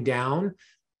knocking down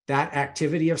that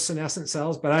activity of senescent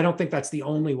cells, but I don't think that's the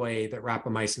only way that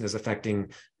rapamycin is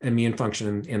affecting immune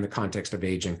function in the context of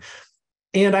aging.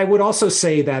 And I would also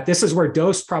say that this is where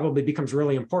dose probably becomes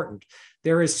really important.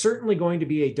 There is certainly going to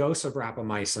be a dose of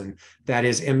rapamycin that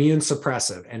is immune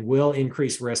suppressive and will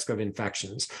increase risk of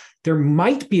infections. There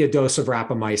might be a dose of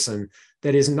rapamycin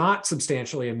that is not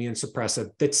substantially immune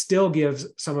suppressive that still gives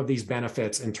some of these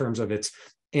benefits in terms of its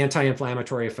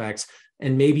anti-inflammatory effects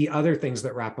and maybe other things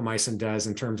that rapamycin does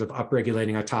in terms of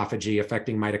upregulating autophagy,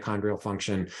 affecting mitochondrial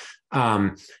function.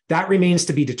 That remains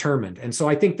to be determined. And so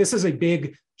I think this is a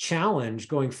big challenge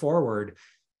going forward.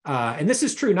 And this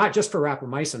is true not just for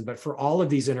rapamycin, but for all of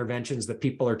these interventions that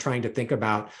people are trying to think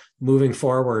about moving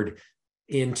forward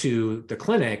into the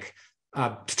clinic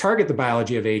to target the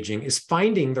biology of aging, is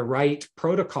finding the right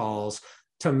protocols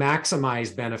to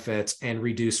maximize benefits and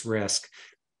reduce risk.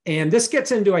 And this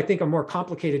gets into, I think, a more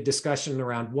complicated discussion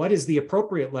around what is the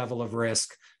appropriate level of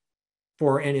risk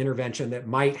for an intervention that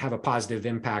might have a positive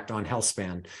impact on health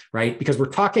span, right? Because we're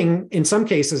talking in some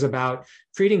cases about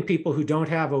treating people who don't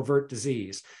have overt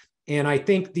disease. And I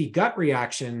think the gut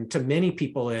reaction to many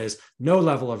people is no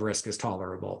level of risk is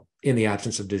tolerable in the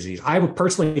absence of disease. I would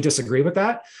personally disagree with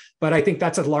that, but I think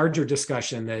that's a larger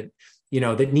discussion that,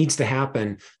 that needs to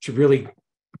happen to really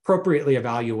appropriately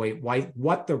evaluate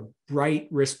what the right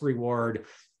risk reward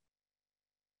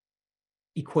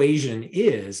equation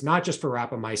is, not just for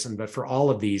rapamycin, but for all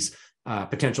of these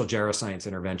potential geroscience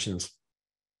interventions.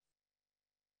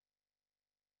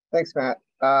 Thanks, Matt.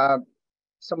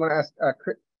 Someone asked,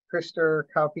 Krister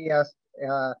Kaupi asked,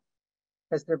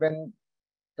 has there been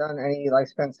done any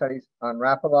lifespan studies on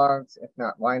rapalogs? If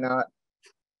not, why not?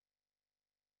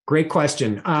 Great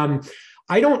question.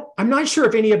 I'm not sure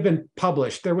if any have been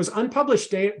published. There was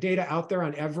unpublished data out there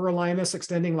on everolimus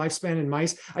extending lifespan in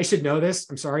mice. I should know this.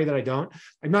 I'm sorry that I don't.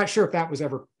 I'm not sure if that was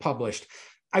ever published.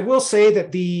 I will say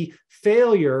that the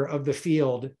failure of the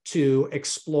field to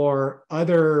explore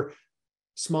other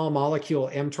small molecule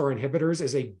mTOR inhibitors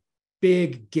is a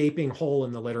big gaping hole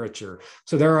in the literature.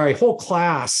 So there are a whole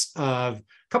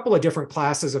couple of different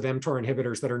classes of mTOR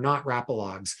inhibitors that are not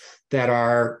rapalogs, that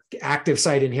are active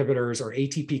site inhibitors or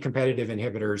ATP competitive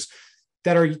inhibitors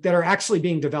that are actually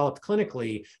being developed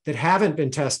clinically that haven't been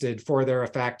tested for their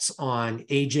effects on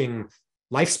aging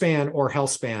lifespan or health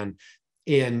span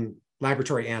in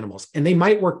laboratory animals. And they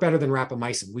might work better than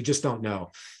rapamycin. We just don't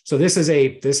know. So this is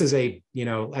a,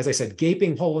 as I said,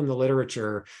 gaping hole in the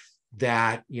literature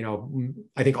that,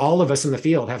 I think all of us in the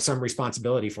field have some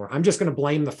responsibility for. I'm just going to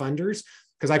blame the funders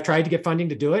because I've tried to get funding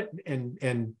to do it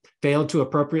and failed to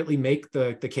appropriately make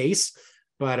the case.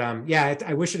 But yeah,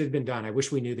 I wish it had been done. I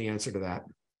wish we knew the answer to that.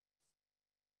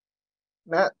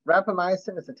 Matt,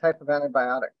 rapamycin is a type of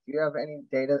antibiotic. Do you have any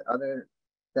data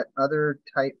that other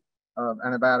type of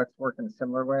antibiotics work in a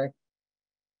similar way?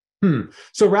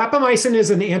 So rapamycin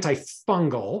is an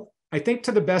antifungal. I think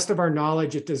to the best of our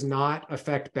knowledge, it does not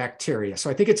affect bacteria. So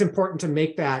I think it's important to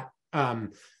make that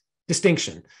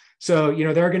distinction. So,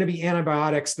 there are going to be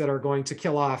antibiotics that are going to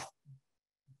kill off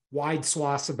wide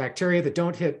swaths of bacteria that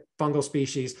don't hit fungal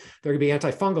species. There are going to be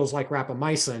antifungals like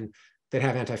rapamycin that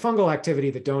have antifungal activity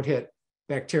that don't hit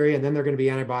bacteria, and then there are going to be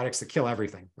antibiotics that kill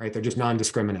everything, right? They're just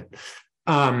non-discriminate.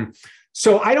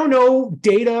 So I don't know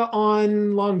data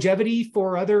on longevity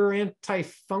for other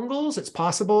antifungals. It's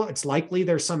possible. It's likely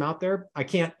there's some out there. I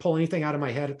can't pull anything out of my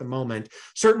head at the moment.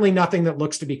 Certainly nothing that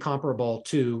looks to be comparable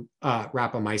to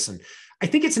rapamycin. I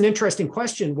think it's an interesting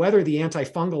question whether the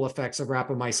antifungal effects of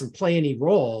rapamycin play any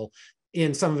role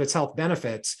in some of its health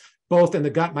benefits, both in the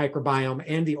gut microbiome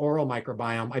and the oral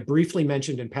microbiome. I briefly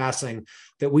mentioned in passing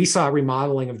that we saw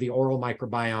remodeling of the oral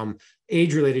microbiome,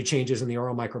 age-related changes in the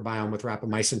oral microbiome with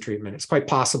rapamycin treatment. It's quite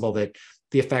possible that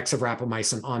the effects of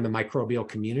rapamycin on the microbial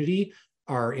community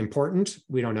are important.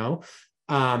 We don't know.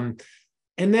 And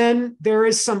then there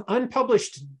is some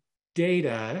unpublished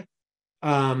data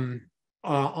on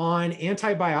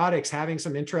antibiotics having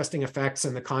some interesting effects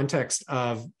in the context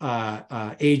of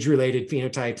age-related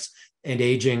phenotypes and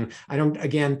aging. I don't,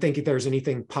 again, think that there's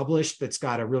anything published that's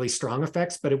got a really strong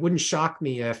effects, but it wouldn't shock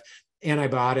me if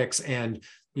antibiotics and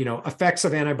effects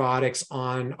of antibiotics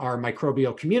on our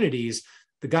microbial communities,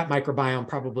 the gut microbiome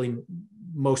probably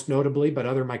most notably, but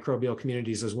other microbial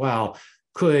communities as well,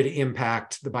 could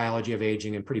impact the biology of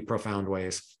aging in pretty profound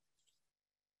ways.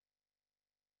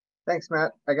 Thanks,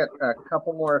 Matt. I got a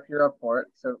couple more if you're up for it.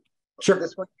 So sure.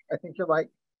 This one, I think you'll like.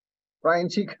 Brian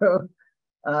Chico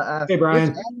asked, hey, Brian.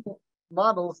 which animal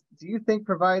models do you think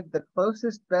provide the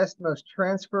closest, best, most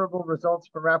transferable results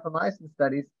for rapamycin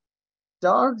studies?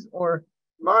 Dogs or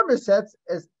marmosets,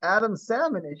 as Adam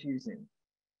Salmon is using?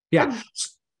 Yeah,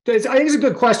 I think it's a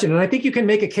good question. And I think you can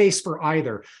make a case for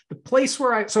either. The place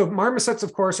where so marmosets,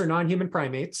 of course, are non-human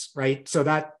primates, right? So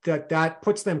that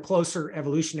puts them closer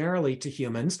evolutionarily to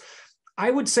humans. I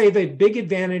would say the big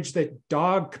advantage that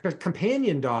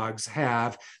companion dogs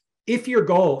have, if your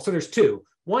goal, so there's two.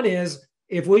 One is,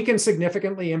 if we can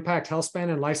significantly impact health span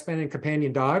and lifespan in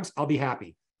companion dogs, I'll be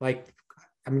happy. Like,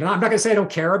 I'm not going to say I don't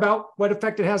care about what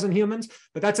effect it has on humans,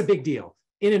 but that's a big deal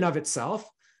in and of itself.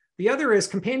 The other is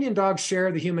companion dogs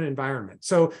share the human environment.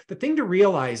 So the thing to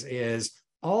realize is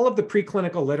all of the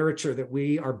preclinical literature that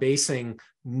we are basing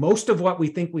most of what we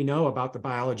think we know about the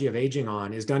biology of aging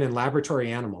on is done in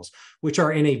laboratory animals, which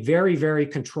are in a very, very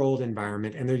controlled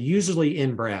environment, and they're usually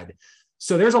inbred.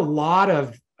 So there's a lot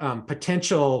of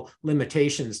potential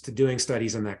limitations to doing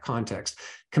studies in that context.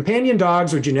 Companion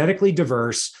dogs are genetically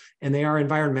diverse and they are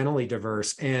environmentally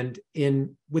diverse, and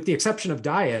with the exception of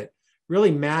diet, really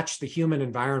match the human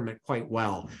environment quite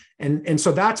well. And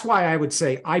so that's why I would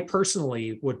say I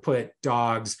personally would put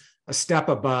dogs a step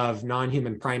above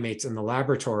non-human primates in the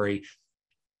laboratory,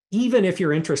 even if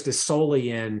your interest is solely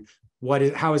in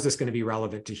how is this going to be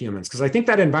relevant to humans? Because I think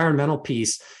that environmental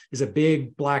piece is a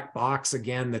big black box,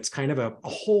 again, that's kind of a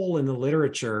hole in the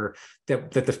literature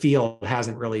that the field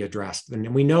hasn't really addressed.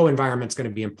 And we know environment's going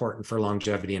to be important for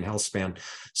longevity and health span.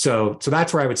 So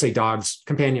that's where I would say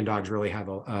companion dogs really have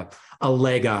a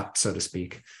leg up, so to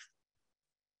speak.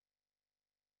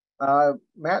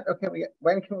 Matt, okay,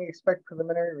 when can we expect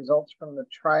preliminary results from the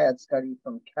triad study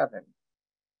from Kevin?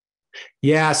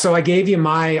 Yeah, so I gave you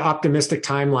my optimistic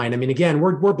timeline. I mean, again,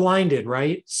 we're blinded,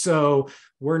 right? So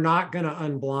we're not going to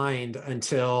unblind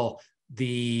until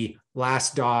the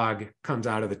last dog comes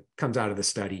out of the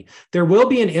study. There will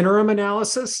be an interim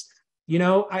analysis.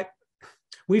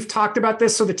 We've talked about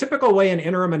this. So the typical way an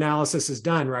interim analysis is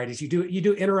done, right, is you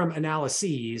do interim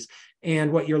analyses,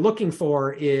 and what you're looking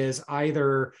for is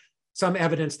either some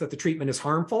evidence that the treatment is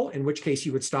harmful, in which case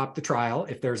you would stop the trial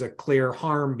if there's a clear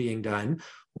harm being done,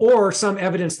 or some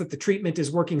evidence that the treatment is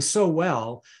working so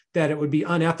well that it would be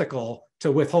unethical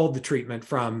to withhold the treatment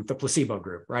from the placebo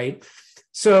group, right?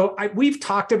 So we've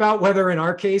talked about whether in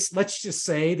our case, let's just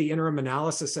say the interim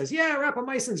analysis says, yeah,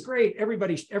 rapamycin's great,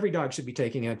 every dog should be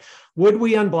taking it. Would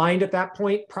we unblind at that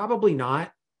point? Probably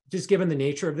not. Just given the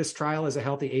nature of this trial as a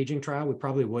healthy aging trial, we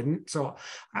probably wouldn't. So,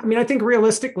 I mean, I think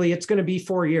realistically, it's going to be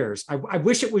 4 years. I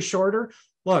wish it was shorter.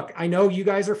 Look, I know you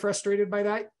guys are frustrated by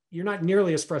that. You're not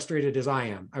nearly as frustrated as I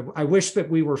am. I wish that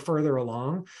we were further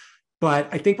along, but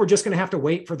I think we're just going to have to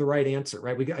wait for the right answer,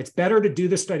 right? It's better to do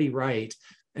the study right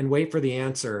and wait for the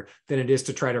answer than it is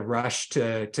to try to rush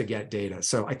to get data.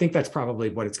 So I think that's probably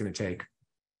what it's going to take.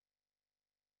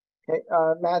 Okay,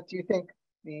 Matt, do you think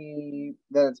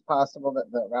that it's possible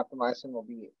that the rapamycin will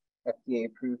be FDA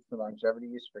approved for longevity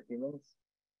use for humans?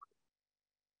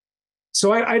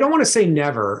 So I don't want to say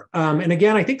never. And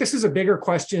again, I think this is a bigger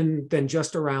question than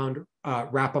just around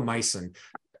rapamycin.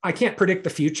 I can't predict the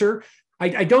future.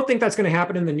 I don't think that's going to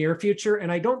happen in the near future.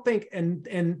 And I don't think,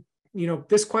 and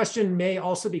this question may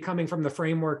also be coming from the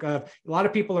framework of a lot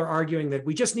of people are arguing that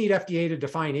we just need FDA to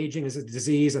define aging as a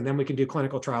disease and then we can do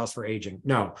clinical trials for aging.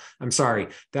 No, I'm sorry.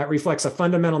 That reflects a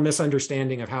fundamental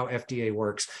misunderstanding of how FDA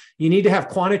works. You need to have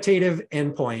quantitative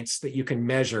endpoints that you can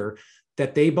measure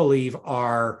that they believe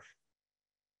are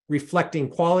reflecting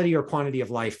quality or quantity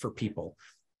of life for people.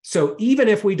 So even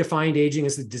if we defined aging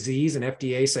as a disease and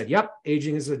FDA said, yep,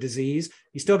 aging is a disease,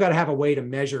 you still got to have a way to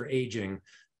measure aging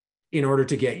in order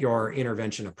to get your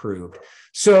intervention approved.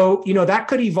 So, that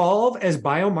could evolve as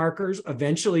biomarkers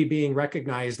eventually being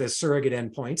recognized as surrogate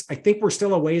endpoints. I think we're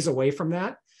still a ways away from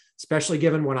that, especially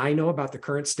given what I know about the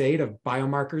current state of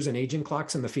biomarkers and aging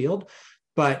clocks in the field.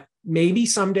 But maybe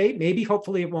someday, maybe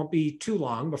hopefully it won't be too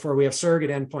long before we have surrogate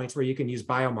endpoints where you can use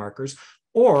biomarkers,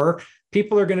 or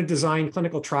people are going to design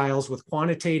clinical trials with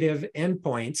quantitative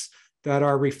endpoints that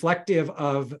are reflective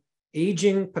of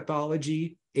aging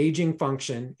pathology, aging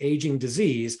function, aging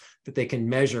disease that they can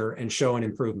measure and show an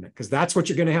improvement, because that's what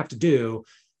you're going to have to do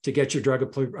to get your drug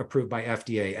approved by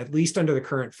FDA, at least under the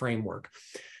current framework.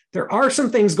 There are some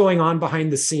things going on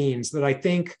behind the scenes that I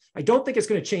don't think it's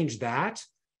going to change that,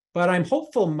 but I'm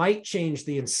hopeful might change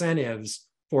the incentives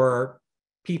for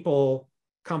people,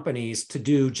 companies to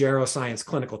do geroscience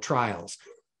clinical trials.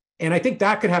 And I think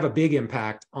that could have a big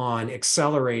impact on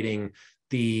accelerating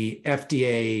the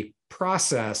FDA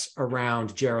process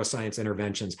around geroscience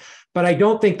interventions. But I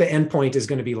don't think the endpoint is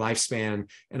going to be lifespan,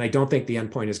 and I don't think the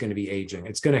endpoint is going to be aging.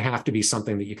 It's going to have to be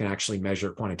something that you can actually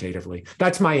measure quantitatively.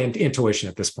 That's my intuition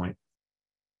at this point.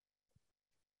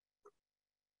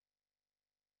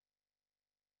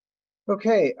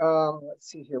 Okay, let's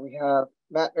see here. We have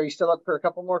Matt. Are you still up for a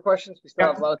couple more questions? We still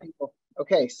have a lot of people.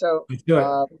 Okay, so let's do it.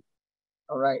 All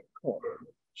right, cool.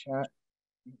 Chat.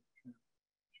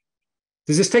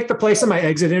 Does this take the place of my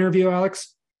exit interview,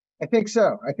 Alex? I think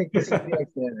so. I think this is the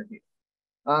exit interview.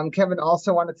 Kevin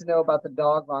also wanted to know about the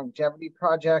dog longevity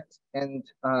project, and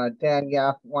Dan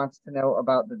Yaff wants to know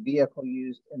about the vehicle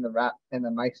used in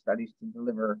the mice studies to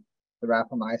deliver the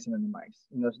rapamycin in the mice.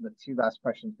 And those are the two last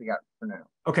questions we got for now.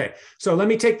 Okay, so let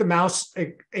me take the mouse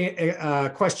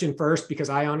question first, because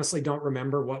I honestly don't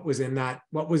remember what was in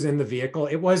the vehicle.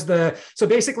 It was so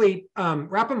basically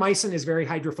rapamycin is very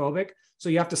hydrophobic. So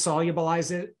you have to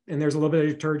solubilize it, and there's a little bit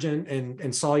of detergent and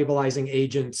solubilizing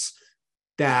agents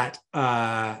that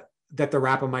the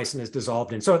rapamycin is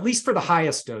dissolved in. So at least for the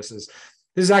highest doses,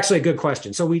 this is actually a good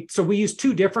question. So we used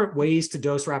two different ways to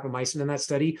dose rapamycin in that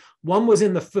study. One was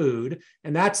in the food,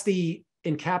 and that's the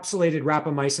encapsulated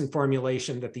rapamycin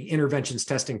formulation that the interventions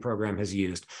testing program has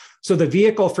used. So the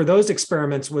vehicle for those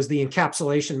experiments was the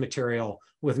encapsulation material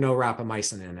with no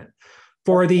rapamycin in it.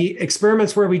 For the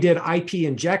experiments where we did IP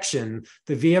injection,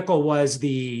 the vehicle was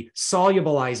the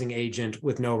solubilizing agent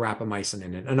with no rapamycin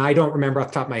in it. And I don't remember off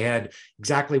the top of my head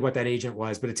exactly what that agent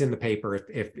was, but it's in the paper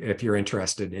if you're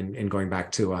interested in going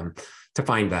back to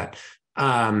find that.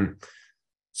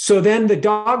 So then the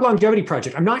dog longevity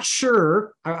project, I'm not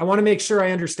sure. I want to make sure I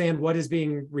understand what is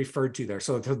being referred to there.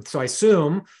 So I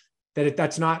assume that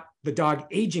that's not the dog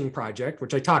aging project,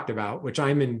 which I talked about, which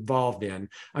I'm involved in.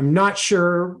 I'm not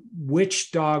sure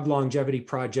which dog longevity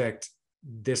project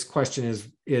this question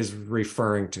is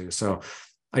referring to. So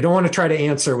I don't want to try to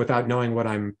answer without knowing what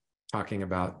I'm talking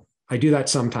about. I do that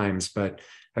sometimes, but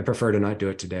I prefer to not do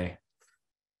it today.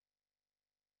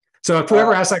 So if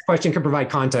whoever asked that question can provide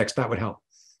context, that would help.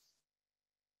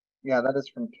 Yeah, that is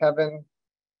from Kevin.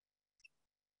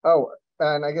 Oh,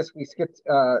 and I guess we skipped,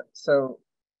 so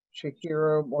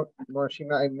Shihiro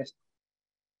Morishima, I missed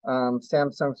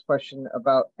Samsung's question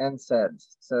about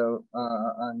NSAIDs, so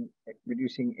on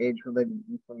reducing age-related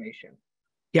inflammation.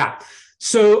 Yeah,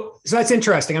 so that's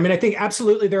interesting. I mean, I think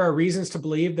absolutely there are reasons to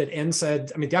believe that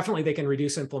NSAIDs, I mean, definitely they can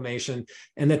reduce inflammation,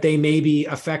 and that they may be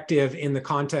effective in the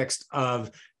context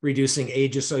of reducing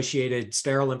age-associated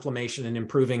sterile inflammation and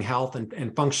improving health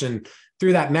and function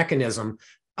through that mechanism.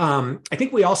 I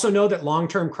think we also know that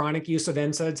long-term chronic use of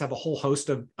NSAIDs have a whole host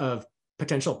of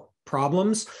potential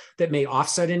problems that may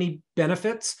offset any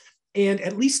benefits. And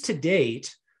at least to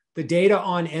date, the data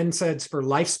on NSAIDs for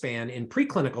lifespan in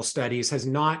preclinical studies has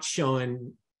not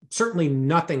shown, certainly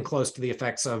nothing close to the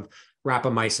effects of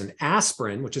rapamycin.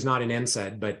 Aspirin, which is not an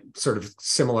NSAID, but sort of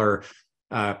similar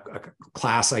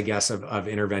class, I guess, of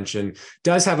intervention,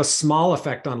 does have a small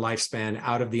effect on lifespan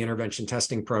out of the intervention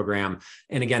testing program.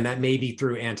 And again, that may be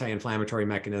through anti-inflammatory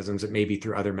mechanisms. It may be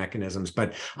through other mechanisms,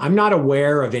 but I'm not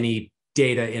aware of any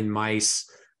data in mice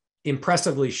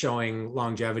impressively showing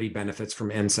longevity benefits from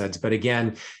NSAIDs. But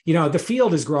again, the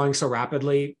field is growing so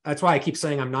rapidly. That's why I keep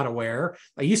saying I'm not aware.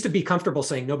 I used to be comfortable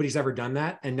saying nobody's ever done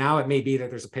that. And now it may be that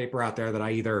there's a paper out there that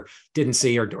I either didn't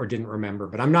see or didn't remember,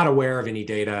 but I'm not aware of any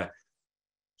data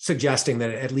suggesting that,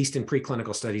 at least in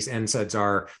preclinical studies, NSAIDs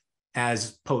are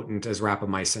as potent as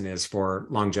rapamycin is for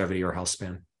longevity or health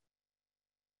span.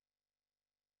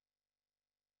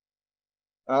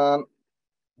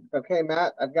 Okay,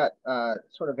 Matt, I've got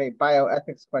sort of a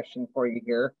bioethics question for you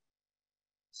here.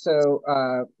 So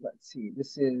let's see,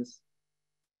 this is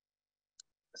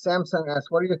Samsung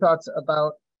asks, what are your thoughts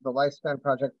about the Lifespan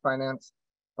project financed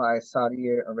by Saudi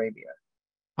Arabia?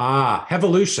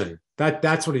 Hevolution.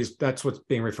 That's what's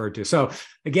being referred to. So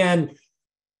again,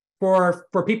 for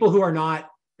people who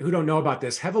don't know about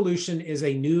this, Hevolution is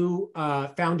a new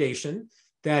foundation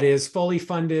that is fully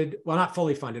funded, well, not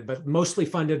fully funded, but mostly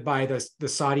funded by the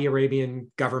Saudi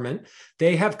Arabian government.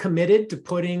 They have committed to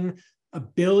putting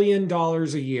 $1 billion a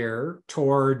year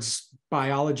towards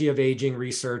biology of aging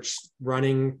research,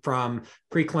 running from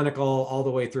preclinical all the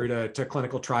way through to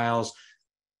clinical trials,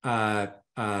 nonprofit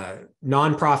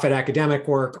academic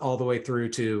work, all the way through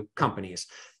to companies.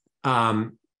 So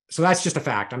that's just a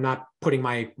fact. I'm not putting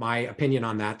my opinion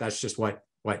on that. That's just what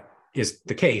is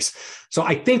the case. So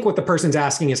I think what the person's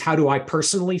asking is, how do I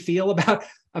personally feel about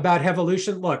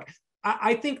Hevolution? Look,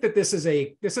 I think that this is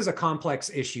a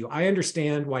complex issue. I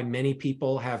understand why many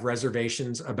people have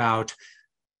reservations about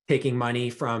taking money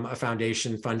from a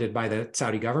foundation funded by the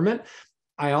Saudi government.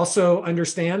 I also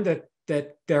understand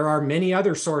that there are many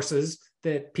other sources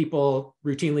that people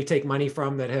routinely take money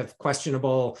from that have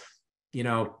questionable,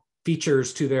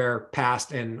 features to their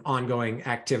past and ongoing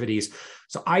activities.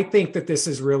 So I think that this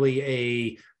is really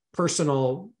a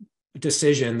personal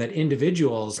decision that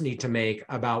individuals need to make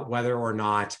about whether or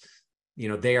not,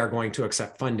 they are going to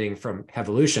accept funding from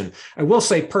Hevolution. I will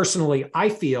say personally, I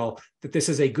feel that this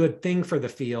is a good thing for the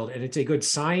field, and it's a good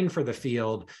sign for the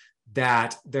field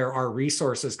that there are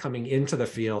resources coming into the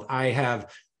field. I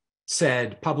have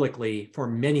said publicly for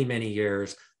many, many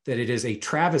years that it is a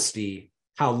travesty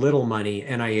how little money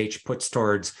NIH puts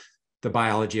towards the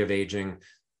biology of aging,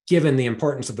 given the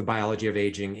importance of the biology of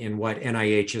aging in what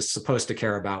NIH is supposed to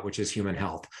care about, which is human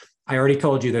health. I already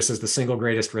told you this is the single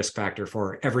greatest risk factor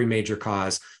for every major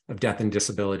cause of death and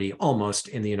disability, almost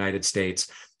in the United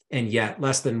States. And yet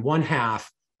less than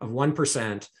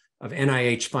 0.5% of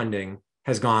NIH funding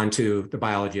has gone to the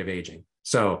biology of aging.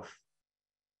 So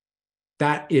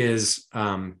that is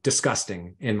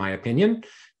disgusting, in my opinion.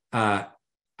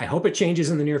 I hope it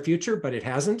changes in the near future, but it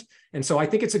hasn't. And so I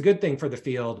think it's a good thing for the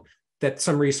field that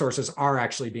some resources are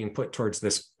actually being put towards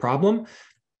this problem.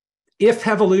 If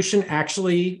Hevolution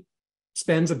actually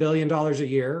spends $1 billion a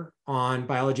year on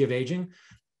biology of aging,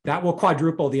 that will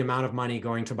quadruple the amount of money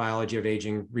going to biology of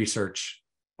aging research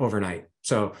overnight.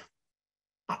 So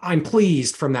I'm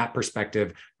pleased from that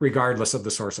perspective, regardless of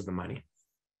the source of the money.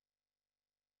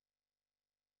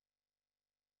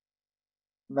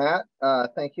 Matt,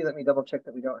 thank you. Let me double check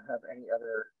that we don't have any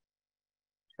other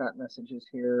chat messages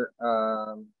here.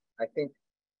 I think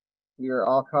you're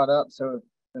all caught up. So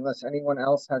unless anyone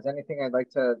else has anything, I'd like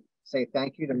to say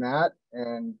thank you to Matt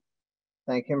and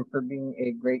thank him for being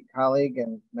a great colleague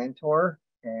and mentor.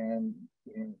 And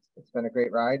it's been a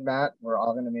great ride, Matt. We're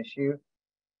all going to miss you.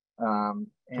 I'm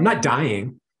not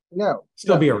dying. No.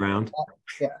 Still be around.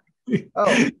 Yeah.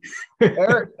 Oh,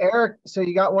 Eric. So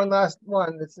you got one last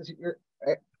one. This is your.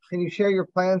 Can you share your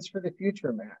plans for the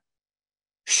future, Matt?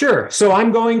 Sure. So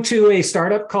I'm going to a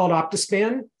startup called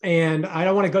OptiSpan, and I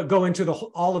don't want to go into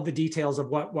all of the details of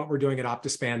what we're doing at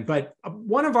OptiSpan, but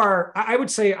one of I would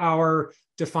say our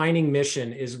defining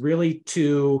mission is really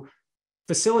to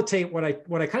facilitate what I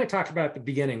kind of talked about at the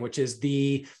beginning, which is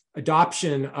the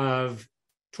adoption of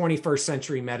 21st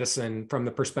century medicine from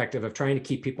the perspective of trying to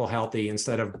keep people healthy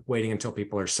instead of waiting until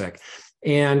people are sick.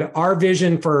 And our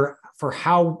vision for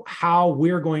how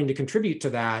we're going to contribute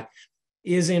to that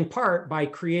is in part by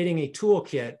creating a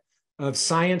toolkit of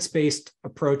science-based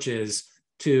approaches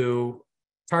to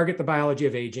target the biology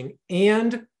of aging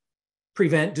and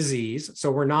prevent disease. So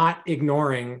we're not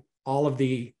ignoring all of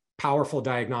the powerful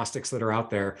diagnostics that are out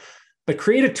there, but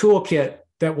create a toolkit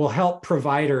that will help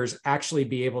providers actually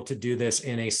be able to do this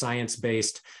in a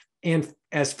science-based and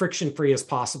as friction-free as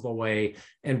possible way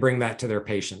and bring that to their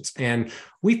patients. And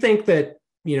we think that,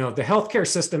 the healthcare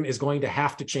system is going to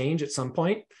have to change at some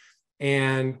point.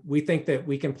 And we think that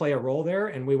we can play a role there,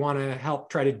 and we want to help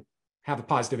try to have a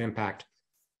positive impact.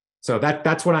 So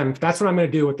that's what I'm going to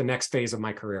do with the next phase of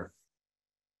my career.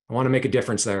 I want to make a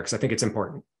difference there because I think it's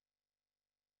important.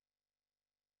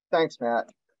 Thanks, Matt.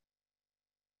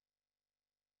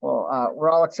 Well,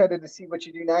 we're all excited to see what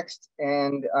you do next.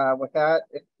 And with that,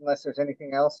 unless there's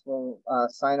anything else, we'll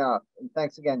sign off. And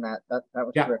thanks again, Matt. That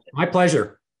was terrific. My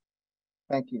pleasure.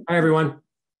 Thank you. Hi, everyone.